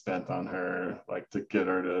training he spent on her, to get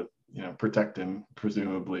her to, protect him,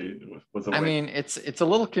 presumably was a it's a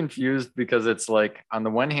little confused because it's like, on the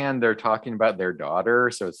one hand, they're talking about their daughter.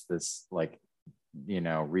 So it's this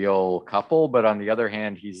real couple. But on the other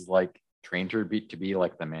hand, he's trained her to be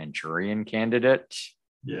like the Manchurian candidate.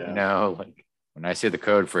 Yeah. When I say the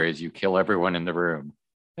code phrase, you kill everyone in the room.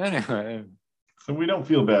 Anyway, So we don't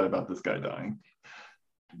feel bad about this guy dying.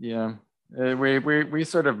 yeah. We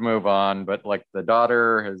sort of move on, but like the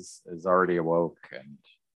daughter has already awoke and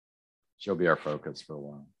she'll be our focus for a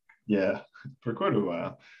while. Yeah, for quite a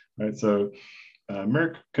while. Right. So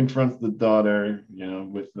Merc confronts the daughter,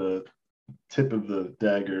 with the tip of the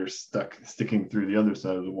dagger sticking through the other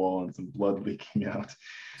side of the wall and some blood leaking out.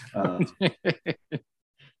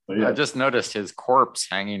 But yeah, I just noticed his corpse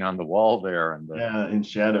hanging on the wall there, and in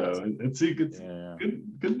shadow. It's yeah.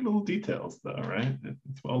 good little details though, right?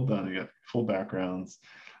 It's well done. You got full backgrounds.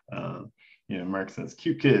 Mark says,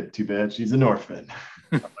 "Cute kid. Too bad she's an orphan."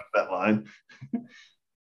 I like that line.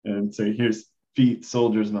 And so here's feet.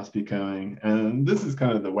 Soldiers must be coming, and this is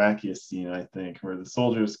kind of the wackiest scene, I think, where the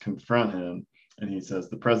soldiers confront him, and he says,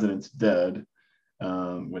 "The president's dead."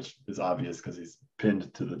 Which is obvious because he's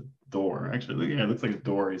pinned to the door. Actually, yeah, it looks like a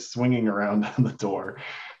door. He's swinging around on the door,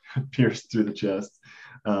 pierced through the chest.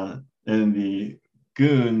 And the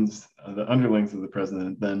goons, the underlings of the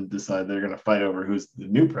president, then decide they're going to fight over who's the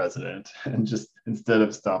new president. And just instead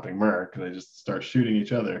of stopping Merc, they just start shooting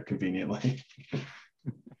each other conveniently.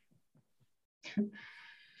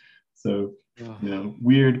 So,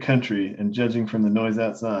 weird country, and judging from the noise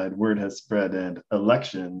outside, word has spread and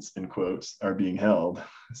elections, in quotes, are being held.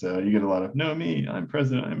 So you get a lot of, no, me, I'm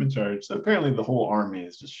president, I'm in charge. So apparently the whole army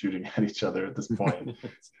is just shooting at each other at this point.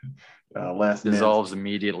 Last dissolves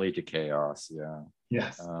immediately to chaos. Yeah.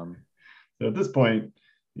 Yes. So at this point,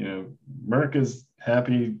 Merc is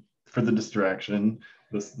happy for the distraction.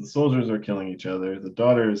 The soldiers are killing each other. The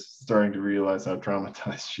daughter is starting to realize how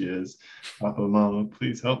traumatized she is. Papa, Mama,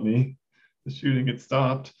 please help me. The shooting gets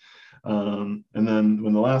stopped. And then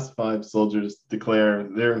when the last 5 soldiers declare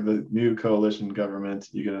they're the new coalition government,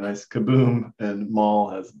 you get a nice kaboom, and Maul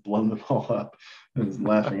has blown them all up and is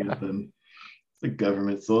laughing at them. The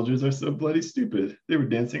government soldiers are so bloody stupid. They were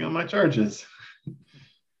dancing on my charges.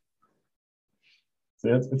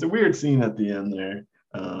 So it's a weird scene at the end there.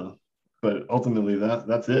 But ultimately,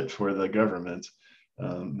 that's it for the government.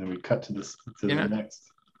 Then we cut to the next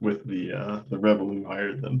with the rebel who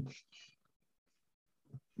hired them.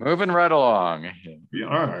 Moving right along. We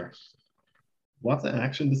are. Lots of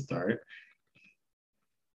action to start.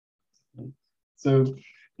 So,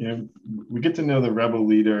 we get to know the rebel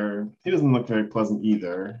leader. He doesn't look very pleasant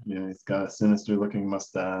either. He's got a sinister looking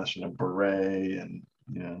mustache and a beret, and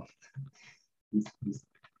he's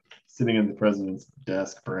sitting at the president's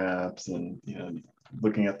desk, perhaps, and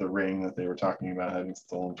looking at the ring that they were talking about having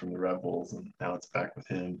stolen from the rebels, and now it's back with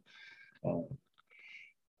him.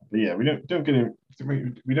 But yeah, we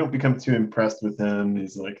don't become too impressed with him.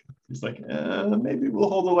 He's like, maybe we'll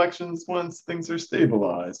hold elections once things are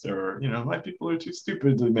stabilized, or my people are too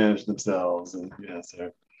stupid to manage themselves, and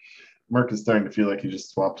so Merc is starting to feel like he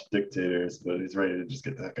just swapped dictators, but he's ready to just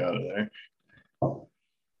get the heck out of there.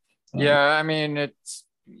 Yeah, I mean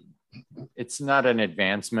it's not an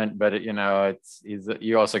advancement, but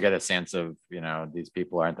you also get a sense of these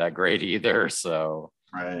people aren't that great either, so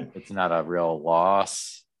right, it's not a real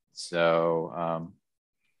loss. So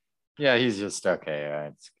yeah, he's just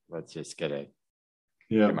okay. Let's just get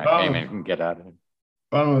my payment and get out of it.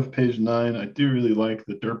 Bottom of page 9, I do really like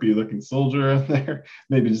the derpy looking soldier out there.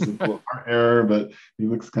 Maybe just a little art error, but he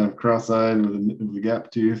looks kind of cross-eyed with a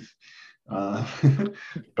gap tooth.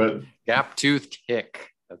 But gap-toothed hick.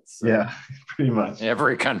 That's pretty much.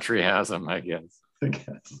 Every country has them, I guess.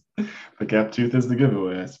 The gap tooth is the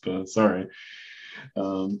giveaway, I suppose. Sorry.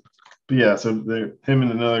 But yeah, so him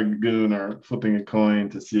and another goon are flipping a coin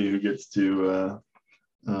to see who gets to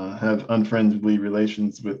have unfriendly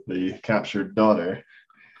relations with the captured daughter.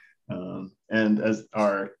 And as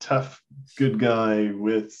our tough good guy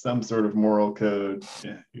with some sort of moral code,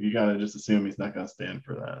 you gotta just assume he's not gonna stand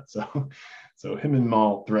for that. So him and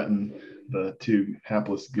Maul threaten the 2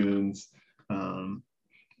 hapless goons,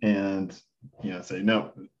 and say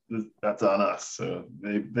no, that's on us. So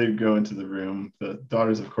they go into the room. The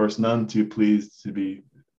daughter's, of course, none too pleased to be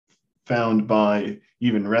found by,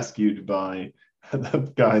 even rescued by,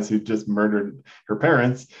 the guys who just murdered her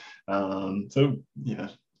parents. So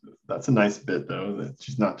that's a nice bit, though, that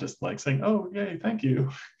she's not just like saying, "Oh, yay, thank you,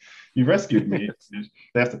 you rescued me."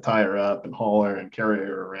 They have to tie her up and haul her and carry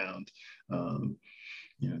her around.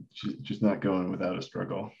 She's not going without a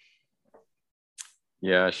struggle.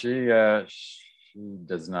 Yeah, she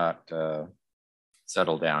does not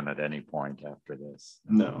settle down at any point after this.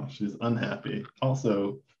 No, she's unhappy.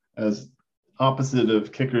 Also, as opposite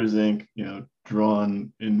of Kickers Inc.,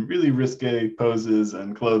 drawn in really risque poses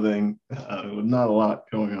and clothing, with not a lot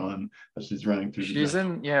going on as she's running through. She's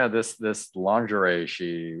in this lingerie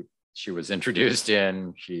she was introduced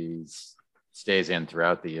in. She's stays in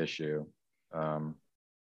throughout the issue.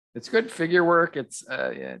 It's good figure work. It's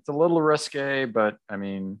a little risque, but I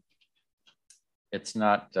mean, it's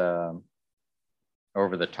not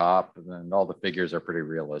over the top, and all the figures are pretty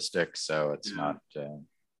realistic. So it's not.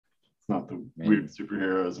 It's not the weird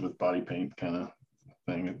superheroes with body paint kind of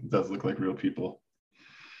thing. It does look like real people.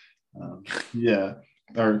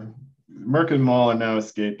 Our Merc and Maul are now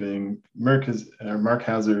escaping. Mark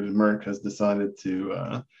Hazzard and Merc has decided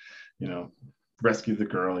to, rescue the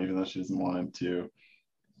girl, even though she doesn't want him to.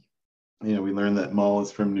 We learn that Maul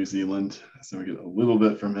is from New Zealand, so we get a little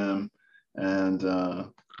bit from him. And,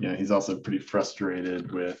 he's also pretty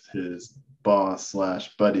frustrated with his boss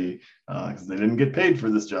 / buddy because they didn't get paid for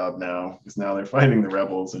this job now, because now they're fighting the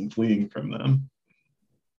rebels and fleeing from them.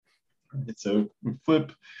 Right, so we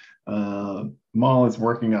flip. Maul is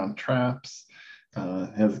working on traps.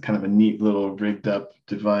 Has kind of a neat little rigged up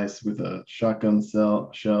device with a shotgun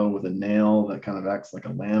shell with a nail that kind of acts like a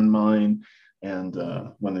landmine. And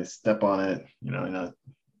when they step on it, in a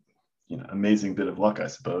amazing bit of luck, I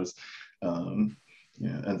suppose,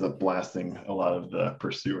 ends up blasting a lot of the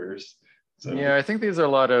pursuers. So, yeah, I think these are a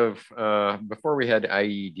lot of, before we had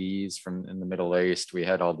IEDs from in the Middle East, we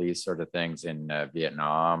had all these sort of things in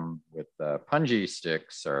Vietnam with punji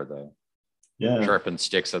sticks, or the sharpened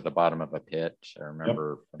sticks at the bottom of a pit. I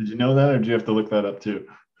remember. Yep. Did you know that, or did you have to look that up too?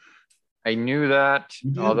 I knew that,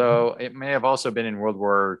 although it may have also been in World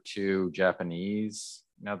War II Japanese,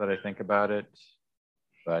 now that I think about it.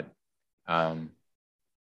 But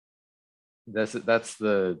that's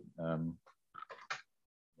the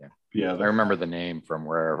I remember the name from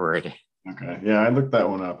wherever it is. Okay, yeah, I looked that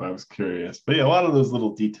one up. I was curious, but yeah, a lot of those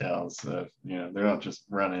little details that they're not just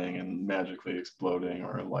running and magically exploding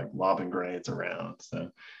or like lobbing grenades around.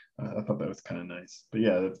 So I thought that was kind of nice. But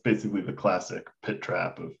yeah, that's basically the classic pit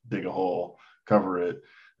trap of dig a hole, cover it,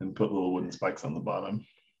 and put little wooden spikes on the bottom.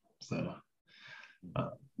 So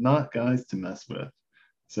not guys to mess with.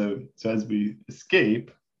 So as we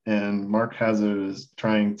escape, and Mark Hazzard is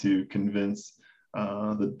trying to convince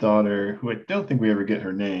the daughter, who I don't think we ever get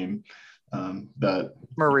her name, that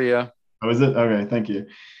Maria. Oh, is it? Okay, thank you.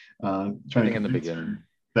 Trying in the beginning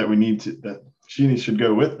that that she should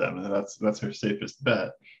go with them, and that's her safest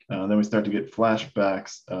bet. Then we start to get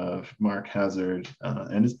flashbacks of Mark Hazzard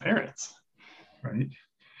and his parents, right?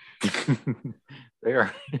 They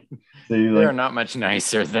are not much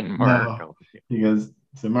nicer than Mark. No.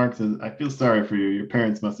 So Mark says, "I feel sorry for you. Your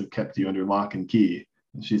parents must have kept you under lock and key."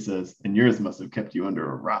 And she says, "And yours must have kept you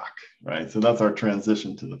under a rock," right? So that's our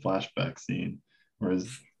transition to the flashback scene, where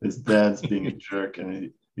his dad's being a jerk,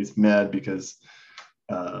 and he's mad because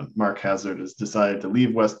Mark Hazzard has decided to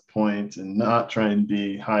leave West Point and not try and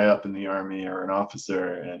be high up in the army or an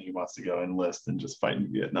officer, and he wants to go enlist and just fight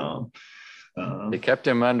in Vietnam. They kept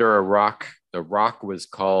him under a rock. The rock was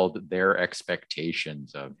called their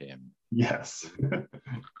expectations of him. Yes.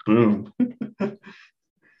 Boom.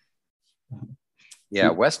 Yeah,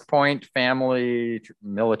 West Point family,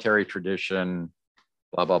 military tradition,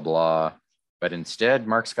 blah, blah, blah. But instead,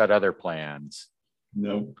 Mark's got other plans.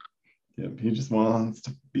 Nope. Yep, he just wants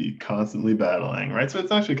to be constantly battling, right? So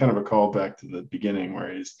it's actually kind of a callback to the beginning,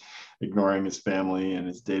 where he's ignoring his family and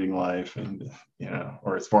his dating life, and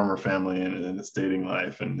or his former family and his dating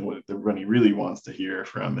life, and what he really wants to hear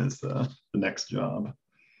from is the next job.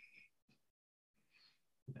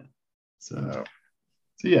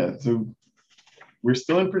 Yeah. So we're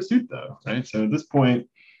still in pursuit, though, right? So at this point,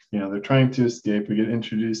 they're trying to escape. We get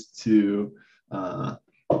introduced to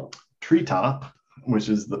Treetop, which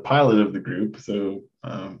is the pilot of the group. So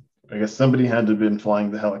I guess somebody had to have been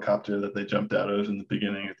flying the helicopter that they jumped out of in the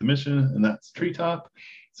beginning of the mission, and that's Treetop.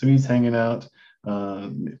 So he's hanging out,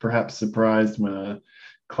 perhaps surprised when a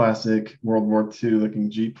classic World War II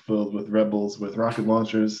looking Jeep filled with rebels with rocket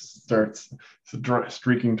launchers starts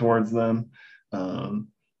streaking towards them.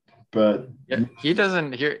 But yeah, he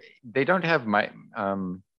doesn't hear. They don't have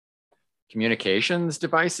communications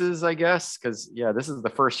devices, I guess, because this is the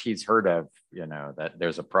first he's heard of. That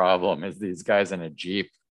there's a problem. Is these guys in a Jeep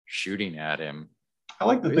shooting at him? I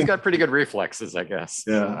like to think he's got pretty good reflexes, I guess.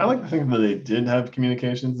 Yeah, I like to think that they did have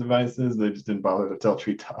communications devices. They just didn't bother to tell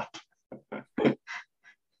Treetop.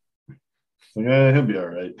 He'll be all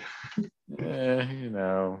right.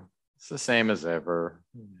 It's the same as ever.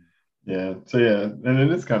 Yeah. So and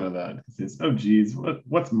it is kind of that. It's, oh geez,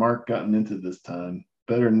 what's Mark gotten into this time?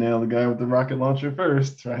 Better nail the guy with the rocket launcher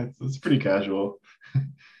first, right? So it's pretty casual.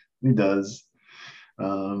 He does.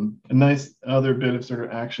 A nice other bit of sort of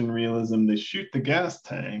action realism. They shoot the gas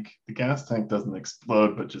tank. The gas tank doesn't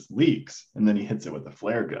explode, but just leaks, and then he hits it with a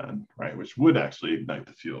flare gun, right? Which would actually ignite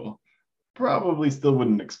the fuel. probably still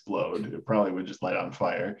wouldn't explode. It probably would just light on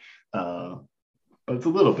fire. But it's a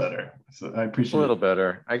little better. So I It's a appreciate little it.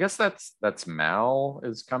 better. I guess that's Mal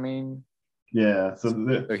is coming. Yeah. So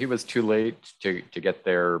So he was too late to get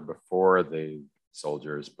there before the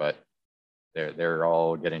soldiers, but they're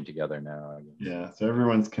all getting together now. I guess. yeah. So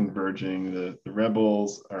everyone's converging. The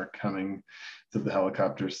rebels are coming to the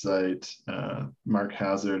helicopter site. Mark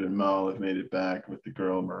Hazzard and Mal have made it back with the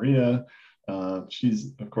girl Maria.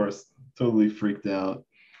 She's of course totally freaked out,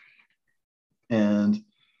 and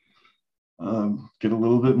get a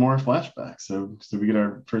little bit more flashback. So we get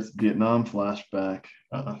our first Vietnam flashback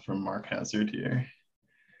from Mark Hazzard here.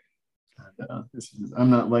 And, this is, I'm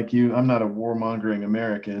not like you. I'm not a warmongering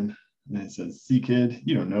American. And it says, "See, kid,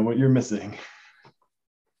 you don't know what you're missing."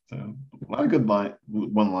 So a lot of good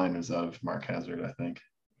one-liners out of Mark Hazzard, I think.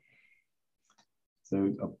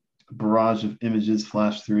 So a barrage of images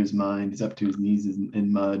flash through his mind. He's up to his knees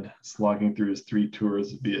in mud, slogging through his 3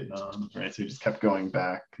 tours of Vietnam. Right, so he just kept going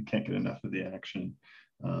back. He can't get enough of the action.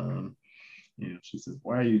 She says,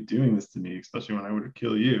 "Why are you doing this to me? Especially when I would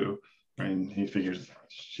kill you." Right? And he figures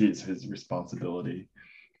she's his responsibility.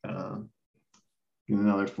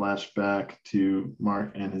 Another flashback to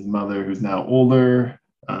Mark and his mother, who's now older.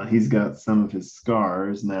 He's got some of his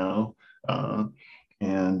scars now,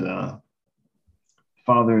 and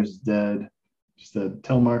father's dead. She said,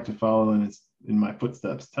 "Tell Mark to follow in my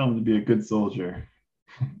footsteps. Tell him to be a good soldier."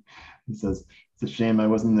 He says, "It's a shame I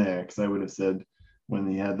wasn't there, because I would have said when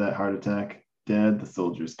he had that heart attack, 'Dad, the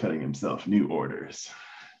soldier's cutting himself new orders.'"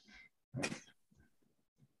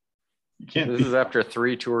 You can't. This is after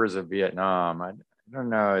 3 tours of Vietnam. I don't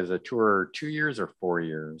know. Is a tour 2 years or 4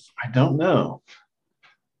 years? I don't know.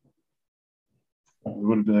 It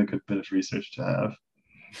would have been a good bit of research to have.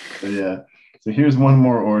 But yeah. So here's one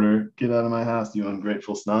more order. Get out of my house, you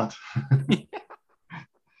ungrateful snot.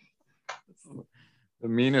 The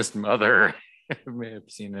meanest mother I may have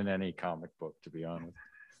seen in any comic book, to be honest.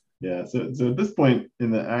 Yeah. So at this point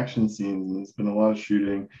in the action scenes, there's been a lot of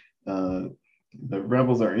shooting. The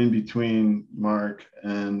rebels are in between Mark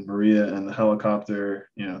and Maria and the helicopter.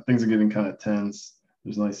 Things are getting kind of tense.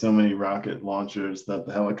 There's only so many rocket launchers that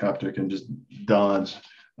the helicopter can just dodge,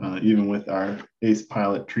 even with our ace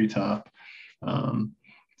pilot Treetop.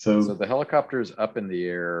 So the helicopter's up in the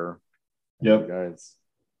air. Yep. The guys,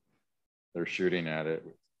 they're shooting at it.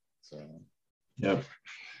 So. Yep.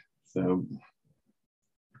 So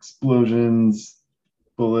explosions,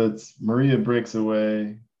 bullets. Maria breaks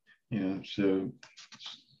away.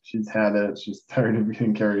 She's had it. She's tired of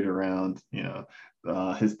being carried around.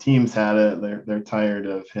 His team's had it. They're tired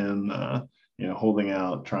of him. Holding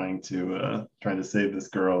out, trying to save this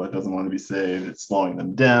girl that doesn't want to be saved. It's slowing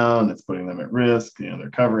them down. It's putting them at risk. They're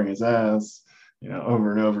covering his ass.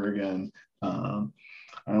 Over and over again. I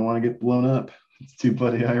don't want to get blown up. It's too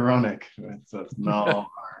bloody ironic. So it's Mal,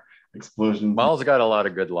 our explosion. Mal's got a lot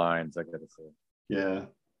of good lines, I gotta say. Yeah,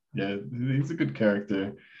 he's a good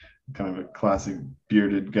character. Kind of a classic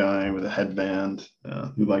bearded guy with a headband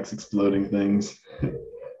who likes exploding things.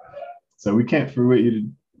 So we can't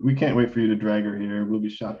wait for you to drag her here. We'll be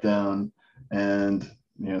shot down. And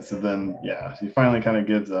so then he finally kind of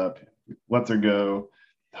gives up, lets her go,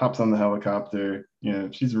 hops on the helicopter.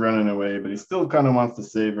 She's running away, but he still kind of wants to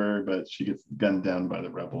save her, but she gets gunned down by the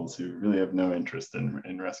rebels, who really have no interest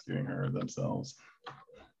in rescuing her themselves.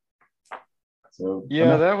 So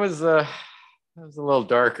that was a little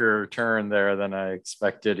darker turn there than I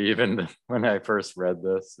expected, even when I first read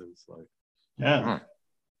this. It was like,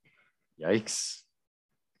 yikes.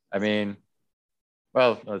 I mean,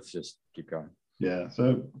 well, let's just keep going. Yeah.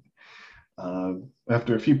 So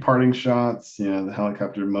after a few parting shots, the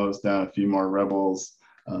helicopter mows down a few more rebels.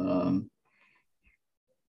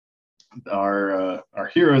 Our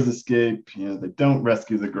heroes escape. They don't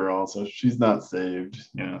rescue the girl, so she's not saved.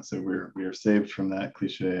 So we are saved from that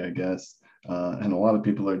cliche, I guess. And a lot of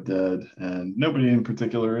people are dead, and nobody in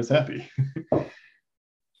particular is happy.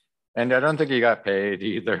 And I don't think he got paid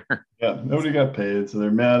either. Yeah, nobody got paid, so they're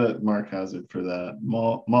mad at Mark Hazzard for that.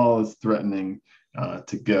 Mal is threatening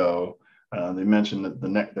to go. They mentioned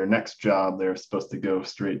that their next job they're supposed to go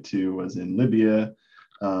straight to was in Libya,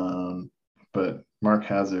 but Mark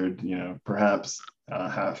Hazzard, perhaps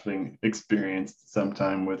having experienced some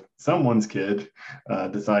time with someone's kid,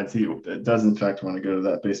 decides he does in fact want to go to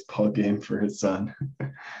that baseball game for his son.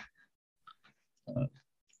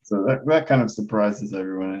 So that kind of surprises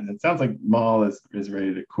everyone. And it sounds like Mal is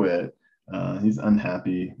ready to quit. He's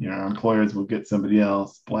unhappy. Our employers will get somebody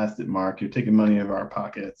else. Blast it, Mark. You're taking money out of our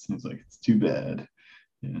pockets. And he's like, it's too bad.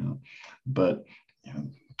 But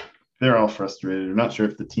they're all frustrated. They're not sure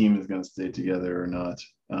if the team is going to stay together or not.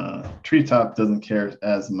 Treetop doesn't care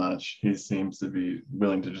as much. He seems to be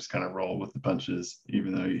willing to just kind of roll with the punches,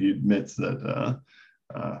 even though he admits that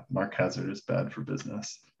Mark Hazzard is bad for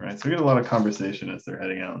business, right? So we get a lot of conversation as they're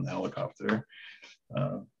heading out in the helicopter.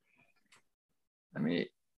 By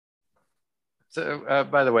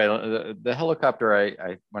the way, the helicopter,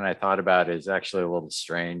 I when I thought about it, is actually a little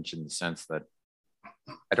strange in the sense that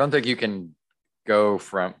I don't think you can go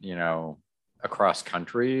from, across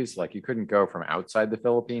countries. Like you couldn't go from outside the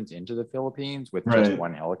Philippines into the Philippines with just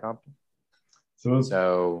one helicopter.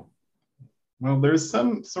 So well, there's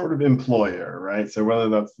some sort of employer, right? So whether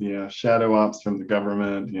that's the shadow ops from the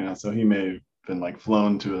government, so he may have been like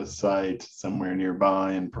flown to a site somewhere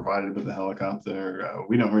nearby and provided with a helicopter.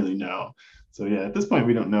 We don't really know. So yeah, at this point,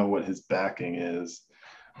 we don't know what his backing is,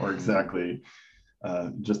 or exactly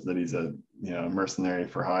just that he's a mercenary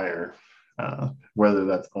for hire. Whether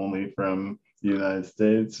that's only from the United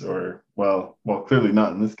States or well, clearly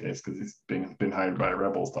not in this case because he's been hired by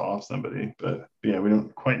rebels to off somebody. But yeah, we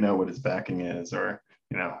don't quite know what his backing is or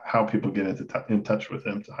how people get in touch with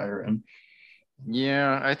him to hire him.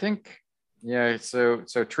 Yeah, I think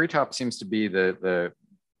So Treetop seems to be the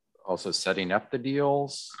also setting up the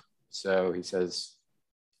deals. So he says,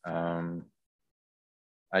 I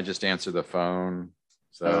just answer the phone.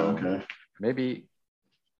 So okay. Maybe.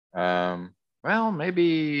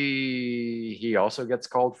 Maybe he also gets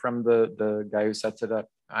called from the guy who sets it up.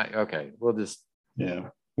 Okay, we'll see.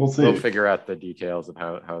 We'll figure out the details of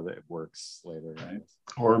how that works later. Right.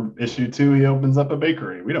 Or issue 2, he opens up a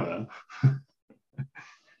bakery. We don't know.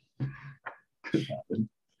 Could happen.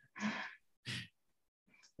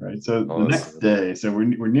 Right. So the next day, so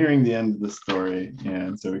we're nearing the end of the story,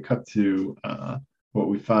 and so we cut to what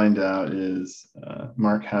we find out is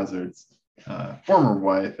Mark Hazzard's former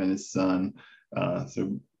wife and his son.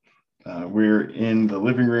 We're in the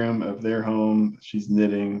living room of their home. She's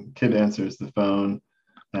knitting. Kid answers the phone,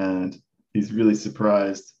 and he's really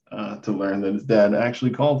surprised to learn that his dad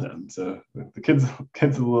actually called him. So the kid's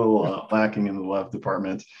a little lacking in the love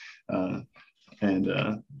department,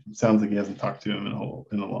 and sounds like he hasn't talked to him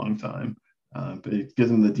in a long time. But he gives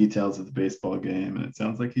him the details of the baseball game, and it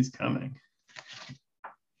sounds like he's coming.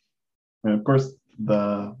 And of course,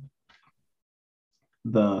 the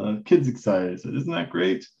kid's excited. So isn't that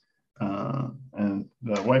great? And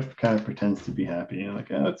the wife kind of pretends to be happy and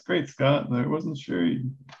like, oh, that's great, Scott. I wasn't sure.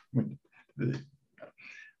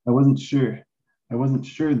 I wasn't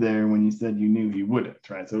sure there when you said you knew he wouldn't,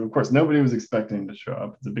 right? So of course nobody was expecting him to show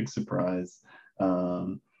up. It's a big surprise.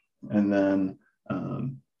 And then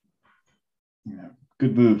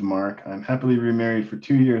good move, Mark. I'm happily remarried for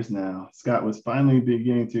 2 years now. Scott was finally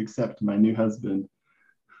beginning to accept my new husband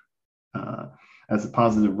as a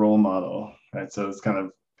positive role model, right? So it's kind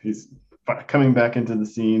of, he's coming back into the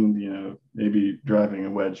scene, maybe driving a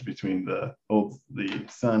wedge between the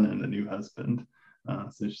son and the new husband.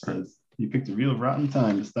 So she says, you picked a real rotten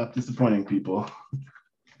time to stop disappointing people.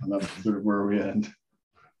 And that's sort of where we end.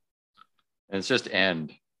 And it's just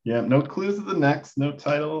end. Yeah, no clues of the next, no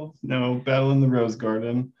title, no battle in the Rose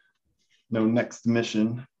Garden, no next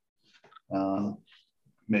mission.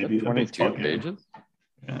 Maybe 22 pages.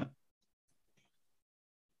 Yeah.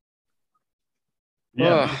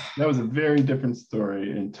 Yeah, that was a very different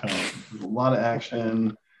story in tone. There's a lot of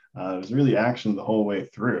action. There was really action the whole way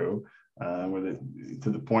through, to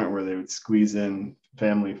the point where they would squeeze in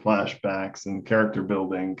family flashbacks and character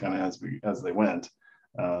building kind of as they went.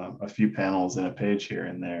 A few panels in a page here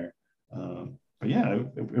and there. But yeah,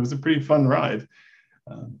 it was a pretty fun ride.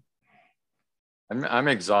 I'm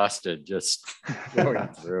exhausted just going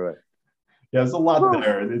through it. Yeah, there's a lot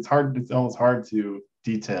there. It's almost hard to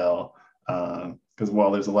detail. Because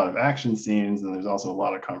while there's a lot of action scenes and there's also a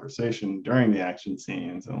lot of conversation during the action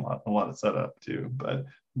scenes and a lot of setup too, but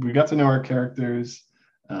we got to know our characters.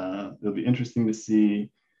 It'll be interesting to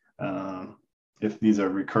see if these are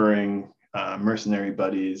recurring mercenary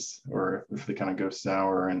buddies or if they kind of go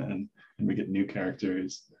sour and we get new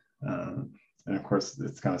characters. And of course,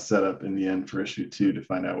 it's kind of set up in the end for issue 2 to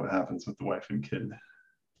find out what happens with the wife and kid.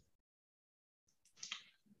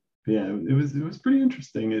 But yeah, it was pretty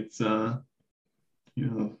interesting. It's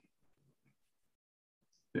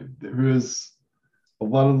there was a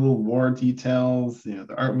lot of little war details. The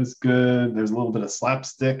art was good. There's a little bit of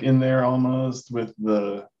slapstick in there almost with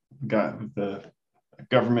the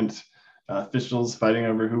government officials fighting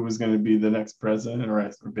over who was going to be the next president, or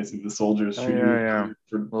basically the soldiers shooting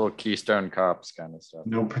for little Keystone Cops kind of stuff.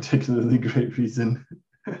 No particularly great reason.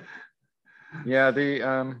 Yeah,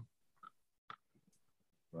 I'm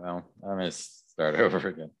going to start over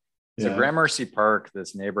again. So Yeah. Gramercy Park,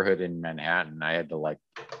 this neighborhood in Manhattan, I had to like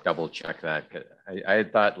double check that. I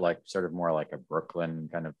had thought like sort of more like a Brooklyn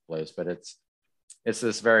kind of place, but it's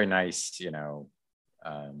this very nice,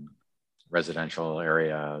 residential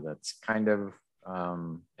area that's kind of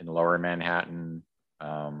in lower Manhattan,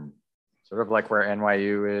 sort of like where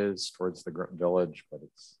NYU is towards the village, but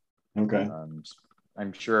it's Okay.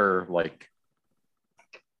 I'm sure like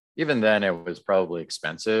even then it was probably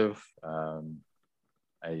expensive.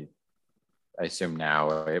 I assume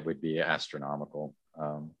now it would be astronomical.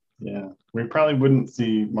 Yeah, we probably wouldn't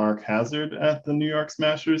see Mark Hazzard at the New York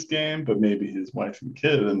Smashers game, but maybe his wife and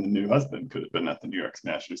kid and the new husband could have been at the New York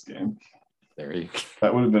Smashers game. There you go.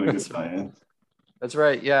 That would have been a good tie-in. That's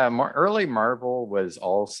right. Yeah, early Marvel was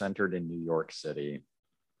all centered in New York City,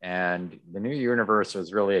 and the new universe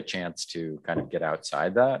was really a chance to kind of get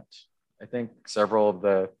outside that. I think several of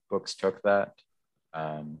the books took that.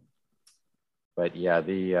 But yeah,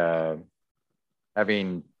 the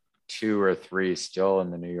having 2 or 3 still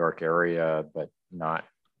in the New York area, but not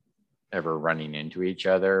ever running into each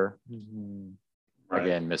other. Right.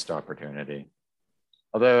 Again, missed opportunity.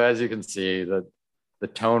 Although, as you can see, the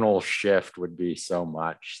tonal shift would be so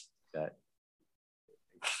much that.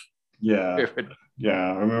 Yeah.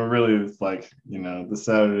 Yeah. I remember really it's like, the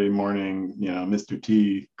Saturday morning, Mr.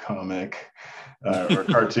 T comic or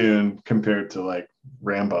cartoon compared to like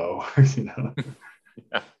Rambo,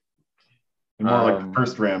 Yeah. More like the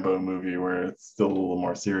first Rambo movie where it's still a little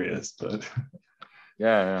more serious, but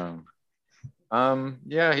yeah.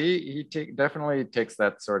 He definitely takes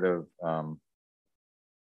that sort of I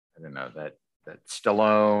don't know, that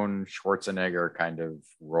Stallone Schwarzenegger kind of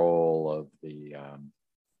role of the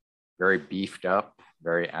very beefed up,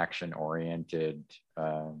 very action oriented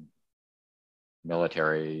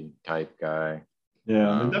military type guy.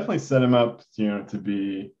 Yeah, they definitely set him up, to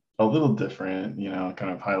be a little different,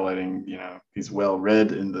 kind of highlighting, he's well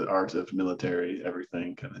read in the art of military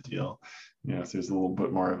everything kind of deal. So there's a little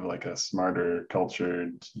bit more of like a smarter,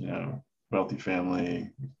 cultured, wealthy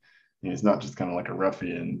family. He's not just kind of like a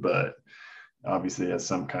ruffian, but obviously has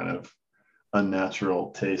some kind of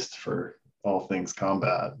unnatural taste for all things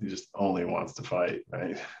combat. He just only wants to fight,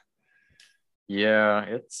 right? Yeah,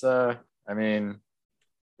 it's I mean,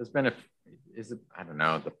 there's been I don't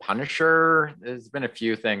know, The Punisher. There's been a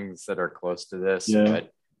few things that are close to this,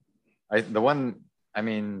 but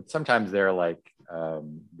sometimes they're like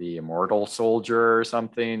the immortal soldier or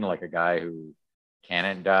something, like a guy who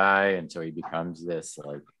can't die, and so he becomes this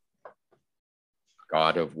like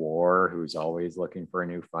god of war who's always looking for a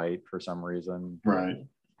new fight for some reason. Right.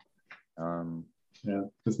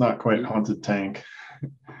 It's not quite Haunted Tank.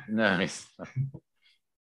 Nice.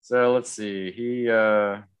 So let's see.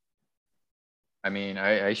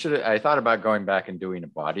 I thought about going back and doing a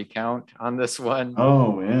body count on this one.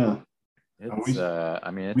 Oh yeah. It's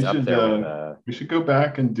up there. We should go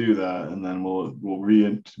back and do that, and then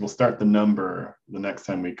we'll start the number the next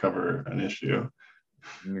time we cover an issue.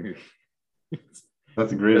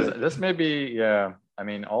 That's a great. This may be, yeah. I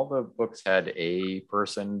mean, all the books had a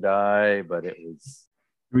person die, but it was.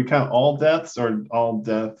 Do we count all deaths or all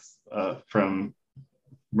deaths from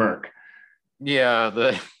Merc?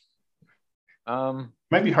 Yeah,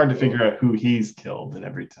 might be hard to figure out who he's killed at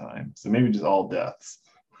every time, so maybe just all deaths.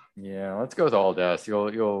 Yeah, let's go with all deaths.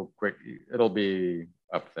 It'll be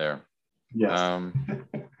up there. Yes.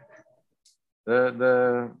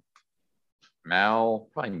 The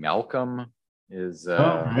probably Malcolm is.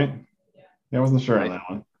 Right. Yeah, I wasn't sure on that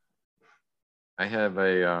one. I have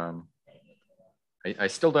a. I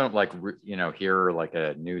still don't hear like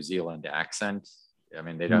a New Zealand accent. I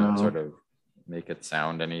mean, they don't sort of make it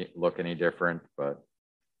sound look any different, but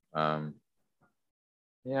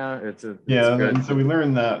it's good. And so we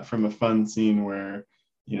learned that from a fun scene where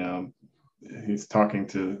he's talking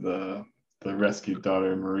to the rescued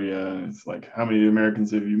daughter Maria, and it's like, how many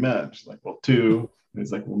Americans have you met? She's like, well, 2. And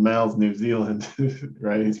he's like, well, Mal's New Zealand.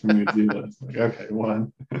 Right, he's from New Zealand. It's like, okay,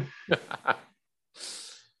 1.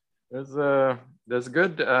 There's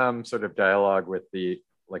good sort of dialogue with the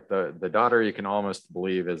daughter. You can almost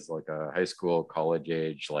believe is like a high school, college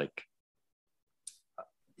age, like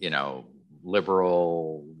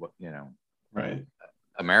liberal, right,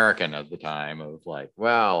 American at the time, of like,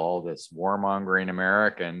 well, all this warmongering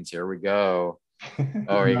Americans, here we go. Oh,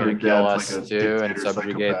 are you going to kill us like too and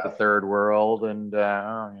subjugate the third world? And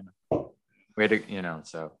so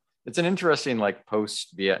it's an interesting like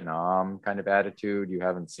post-Vietnam kind of attitude you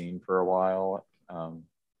haven't seen for a while.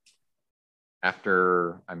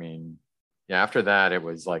 After that, it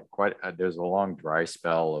was like there's a long dry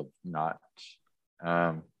spell of not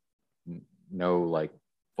no like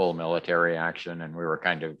full military action, and we were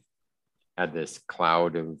kind of had this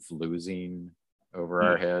cloud of losing over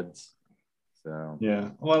our heads. So yeah,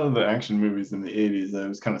 a lot of the action movies in the 80s, it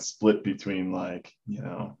was kind of split between like,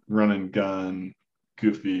 run and gun,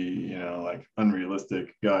 goofy, like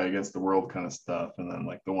unrealistic guy against the world kind of stuff. And then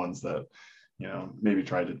like the ones that, maybe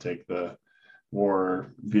tried to take the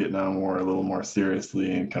Vietnam War a little more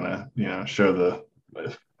seriously and kind of, show the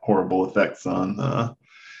horrible effects on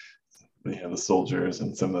the soldiers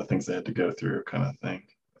and some of the things they had to go through kind of thing.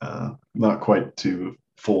 Not quite to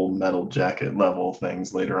full metal jacket level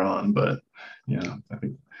things later on, but I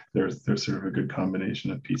think there's sort of a good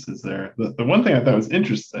combination of pieces there. The one thing I thought was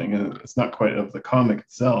interesting, and it's not quite of the comic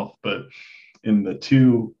itself, but in the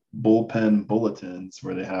 2 bullpen bulletins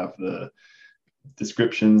where they have the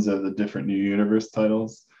descriptions of the different New Universe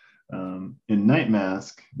titles, in Night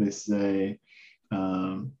Mask they say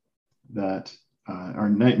that our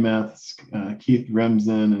Night Mask, Keith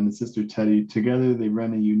Remsen and his sister Teddy, together they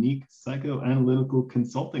run a unique psychoanalytical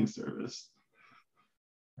consulting service.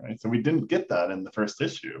 Right, so we didn't get that in the first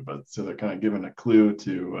issue, but so they're kind of giving a clue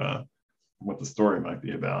to what the story might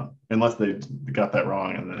be about, unless they got that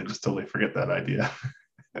wrong and then they just totally forget that idea.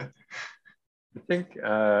 I think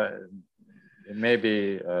it may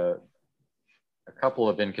be a couple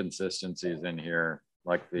of inconsistencies in here,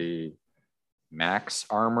 like the Max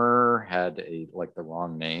armor had the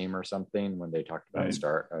wrong name or something when they talked about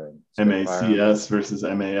MACS versus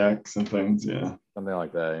MAX and things, something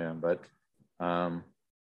like that, but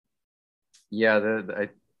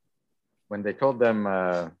when they told them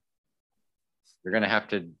you're going to have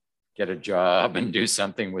to get a job and do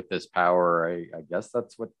something with this power, I guess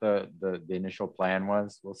that's what the initial plan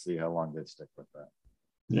was. We'll see how long they stick with that.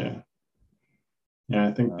 Yeah,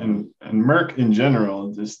 I think and Merc in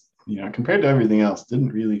general, just compared to everything else,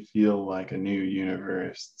 didn't really feel like a new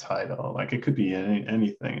universe title. Like it could be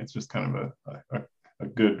anything. It's just kind of a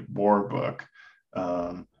good war book,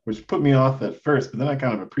 which put me off at first, but then I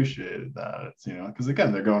kind of appreciated that. It's because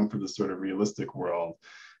again, they're going for this sort of realistic world.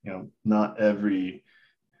 Not every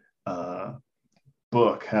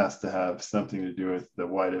book has to have something to do with the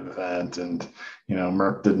White event, and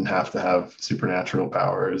Merc didn't have to have supernatural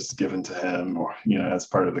powers given to him, or as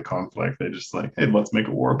part of the conflict. They just like, hey, let's make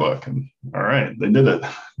a war book, and all right, they did it.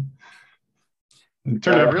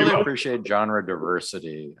 I really appreciate genre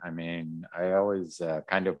diversity. I mean, I always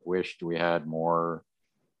kind of wished we had more,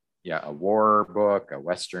 a war book, a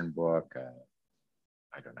Western book,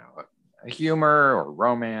 I don't know, a humor or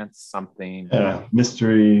romance, something.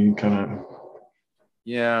 Mystery kind of.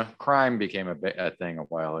 Yeah, crime became a thing a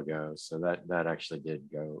while ago, so that actually did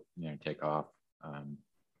go, take off.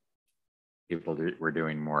 People were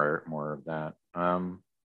doing more of that.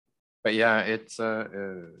 But yeah, it's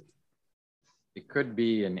it could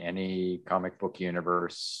be in any comic book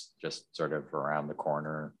universe, just sort of around the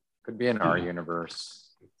corner. Could be in our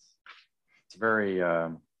universe. It's very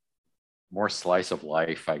more slice of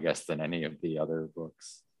life, I guess, than any of the other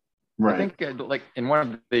books. Right. I think like in one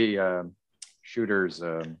of the Shooter's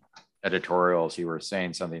editorials, you were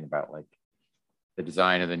saying something about like the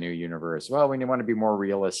design of the new universe. Well, we want to be more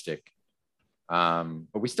realistic, but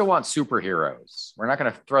we still want superheroes. We're not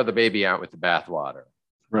going to throw the baby out with the bathwater.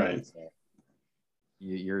 Right. So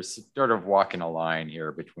you're sort of walking a line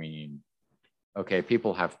here between, okay,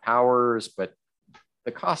 people have powers, but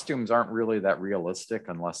the costumes aren't really that realistic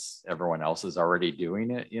unless everyone else is already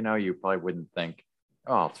doing it. You probably wouldn't think,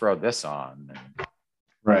 oh, I'll throw this on.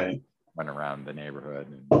 Right. Went around the neighborhood,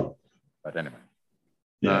 but anyway.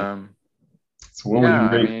 So what would you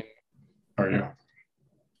rate? Are you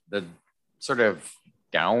the sort of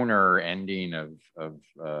downer ending of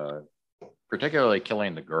particularly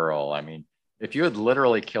killing the girl? I mean, if you had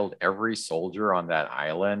literally killed every soldier on that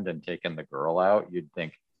island and taken the girl out, you'd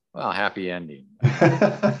think, well, happy ending.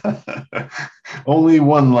 Only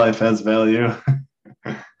one life has value.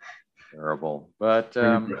 Terrible, but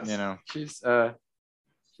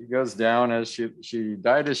she goes down as she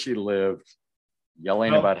died as she lived,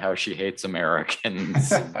 yelling about how she hates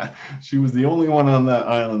Americans. She was the only one on that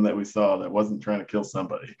island that we saw that wasn't trying to kill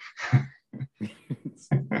somebody.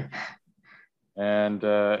 And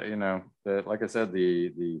like I said,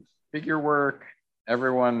 the figure work,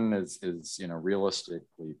 everyone is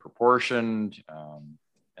realistically proportioned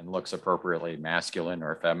and looks appropriately masculine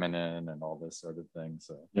or feminine and all this sort of thing.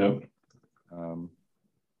 So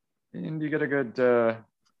and you get a good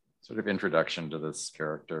sort of introduction to this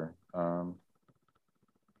character.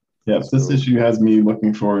 This issue has me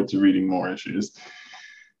looking forward to reading more issues.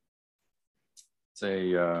 It's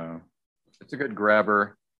a good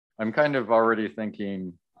grabber. I'm kind of already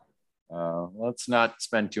thinking, let's not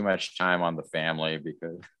spend too much time on the family,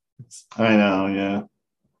 because I know,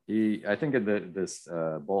 I think in this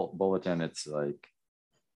bulletin, it's like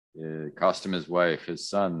it cost him his wife, his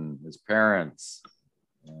son, his parents.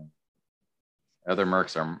 Yeah. Other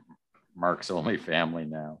Mercs are Mark's only family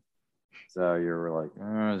now. So you're like,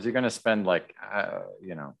 is he going to spend like,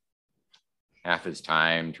 half his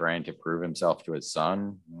time trying to prove himself to his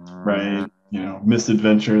son? Right.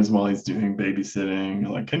 Misadventures while he's doing babysitting.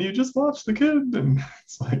 Like, can you just watch the kid? And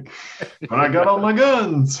it's like, but I got all my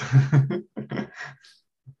guns.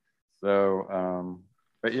 So,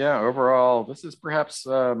 but yeah, overall, this is perhaps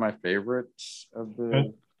my favorite of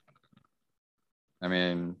the.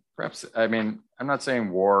 I'm not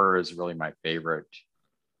saying war is really my favorite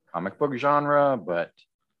comic book genre, but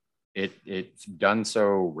it's done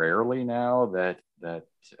so rarely now that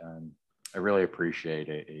I really appreciate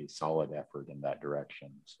a solid effort in that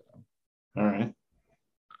direction. So, all right.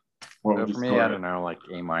 So for me, I don't know, like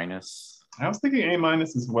A-. I was thinking A-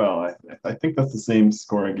 as well. I think that's the same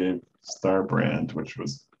score I gave Star Brand, which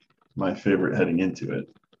was my favorite heading into it.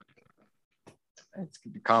 It's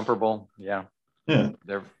comparable, yeah. Yeah.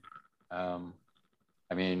 They're,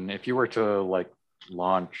 if you were to like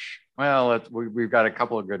launch, well, we've got a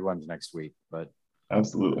couple of good ones next week, but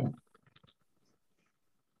absolutely.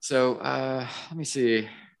 So let me see.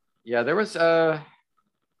 Yeah, there was I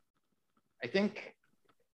think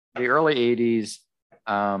the early 80s,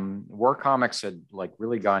 war comics had like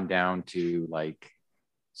really gone down to like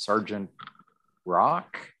Sergeant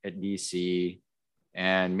Rock at DC,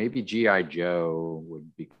 and maybe G.I. Joe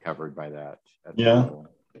would be covered by that. Yeah. Level.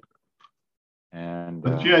 And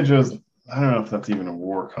but G.I. Joe's, I don't know if that's even a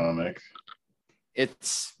war comic.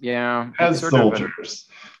 It's, yeah. As sort soldiers.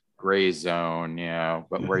 Of gray zone,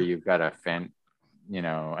 but where you've got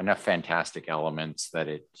enough fantastic elements that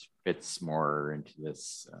it fits more into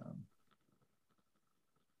this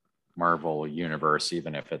Marvel universe,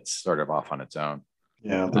 even if it's sort of off on its own.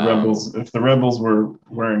 Yeah, the Rebels. If the Rebels were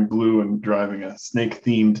wearing blue and driving a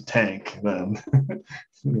snake-themed tank, then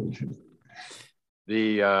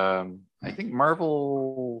I think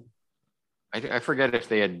Marvel. I forget if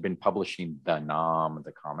they had been publishing the Nom,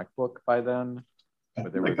 the comic book, by then.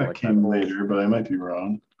 But there was that came later, but I might be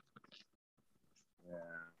wrong. Yeah,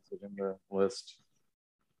 is it in the list?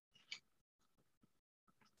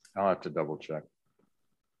 I'll have to double check.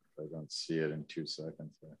 I don't see it in 2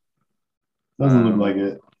 seconds. Doesn't look like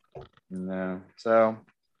it. No. So,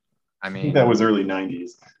 I think that was early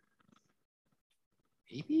 90s.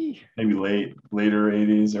 Maybe later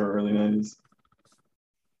 80s or early 90s.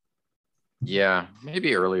 Yeah,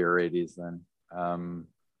 maybe earlier 80s then.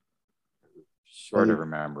 Sort of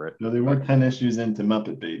remember it. No, they were 10 issues into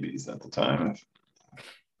Muppet Babies at the time.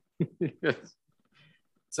 Yes.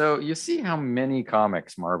 So you see how many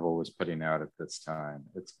comics Marvel was putting out at this time.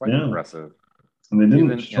 It's quite impressive. And they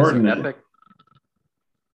didn't shorten it. Epic,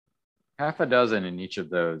 half a dozen in each of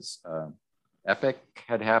those. Epic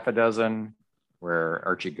had half a dozen, where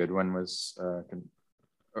Archie Goodwin was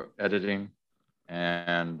editing,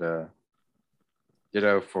 and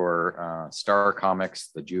ditto for Star Comics,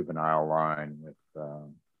 the juvenile line with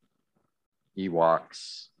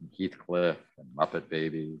Ewoks, Heathcliff, and Muppet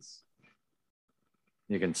Babies.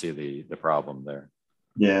 You can see the problem there.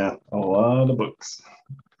 Yeah, a lot of books.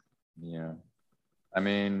 Yeah.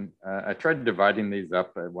 I tried dividing these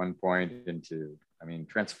up at one point into,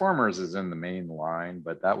 Transformers is in the main line,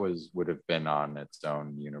 but that would have been on its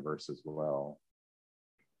own universe as well.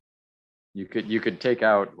 You could take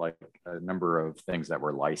out like a number of things that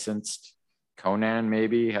were licensed. Conan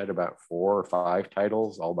maybe had about 4 or 5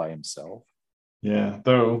 titles all by himself. Yeah,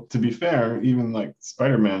 though to be fair, even like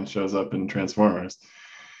Spider-Man shows up in Transformers.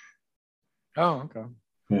 Oh, okay.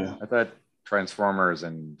 Yeah. I thought Transformers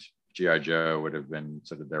and G.I. Joe would have been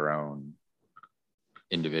sort of their own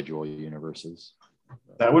individual universes.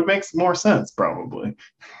 That would make more sense, probably.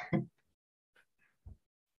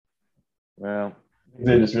 Well,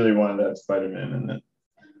 they just really wanted to have Spider-Man in it.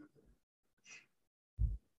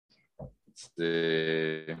 Let's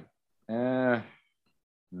see.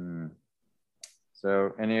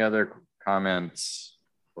 So, any other comments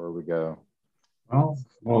before we go? Well,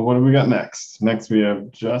 what do we got next? Next, we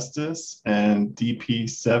have Justice and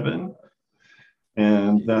DP7.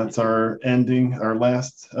 And that's our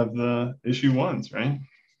last of the issue 1s, right?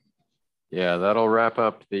 Yeah, that'll wrap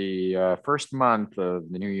up the first month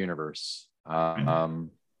of the new universe.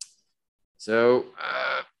 So,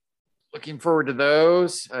 looking forward to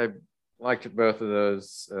those. I liked both of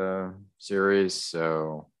those series.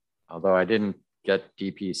 So, although I didn't get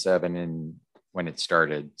DP7 in when it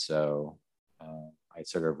started, so I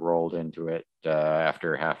sort of rolled into it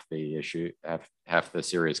after half the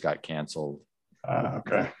series got canceled.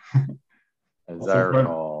 Okay. As I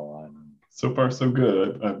recall. So far, so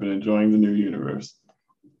good. I've been enjoying the new universe.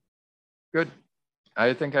 Good.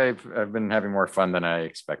 I think I've been having more fun than I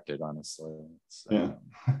expected, honestly. Yeah.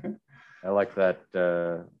 I like that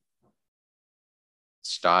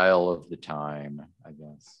style of the time, I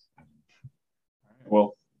guess.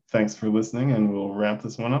 Well, thanks for listening, and we'll wrap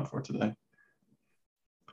this one up for today.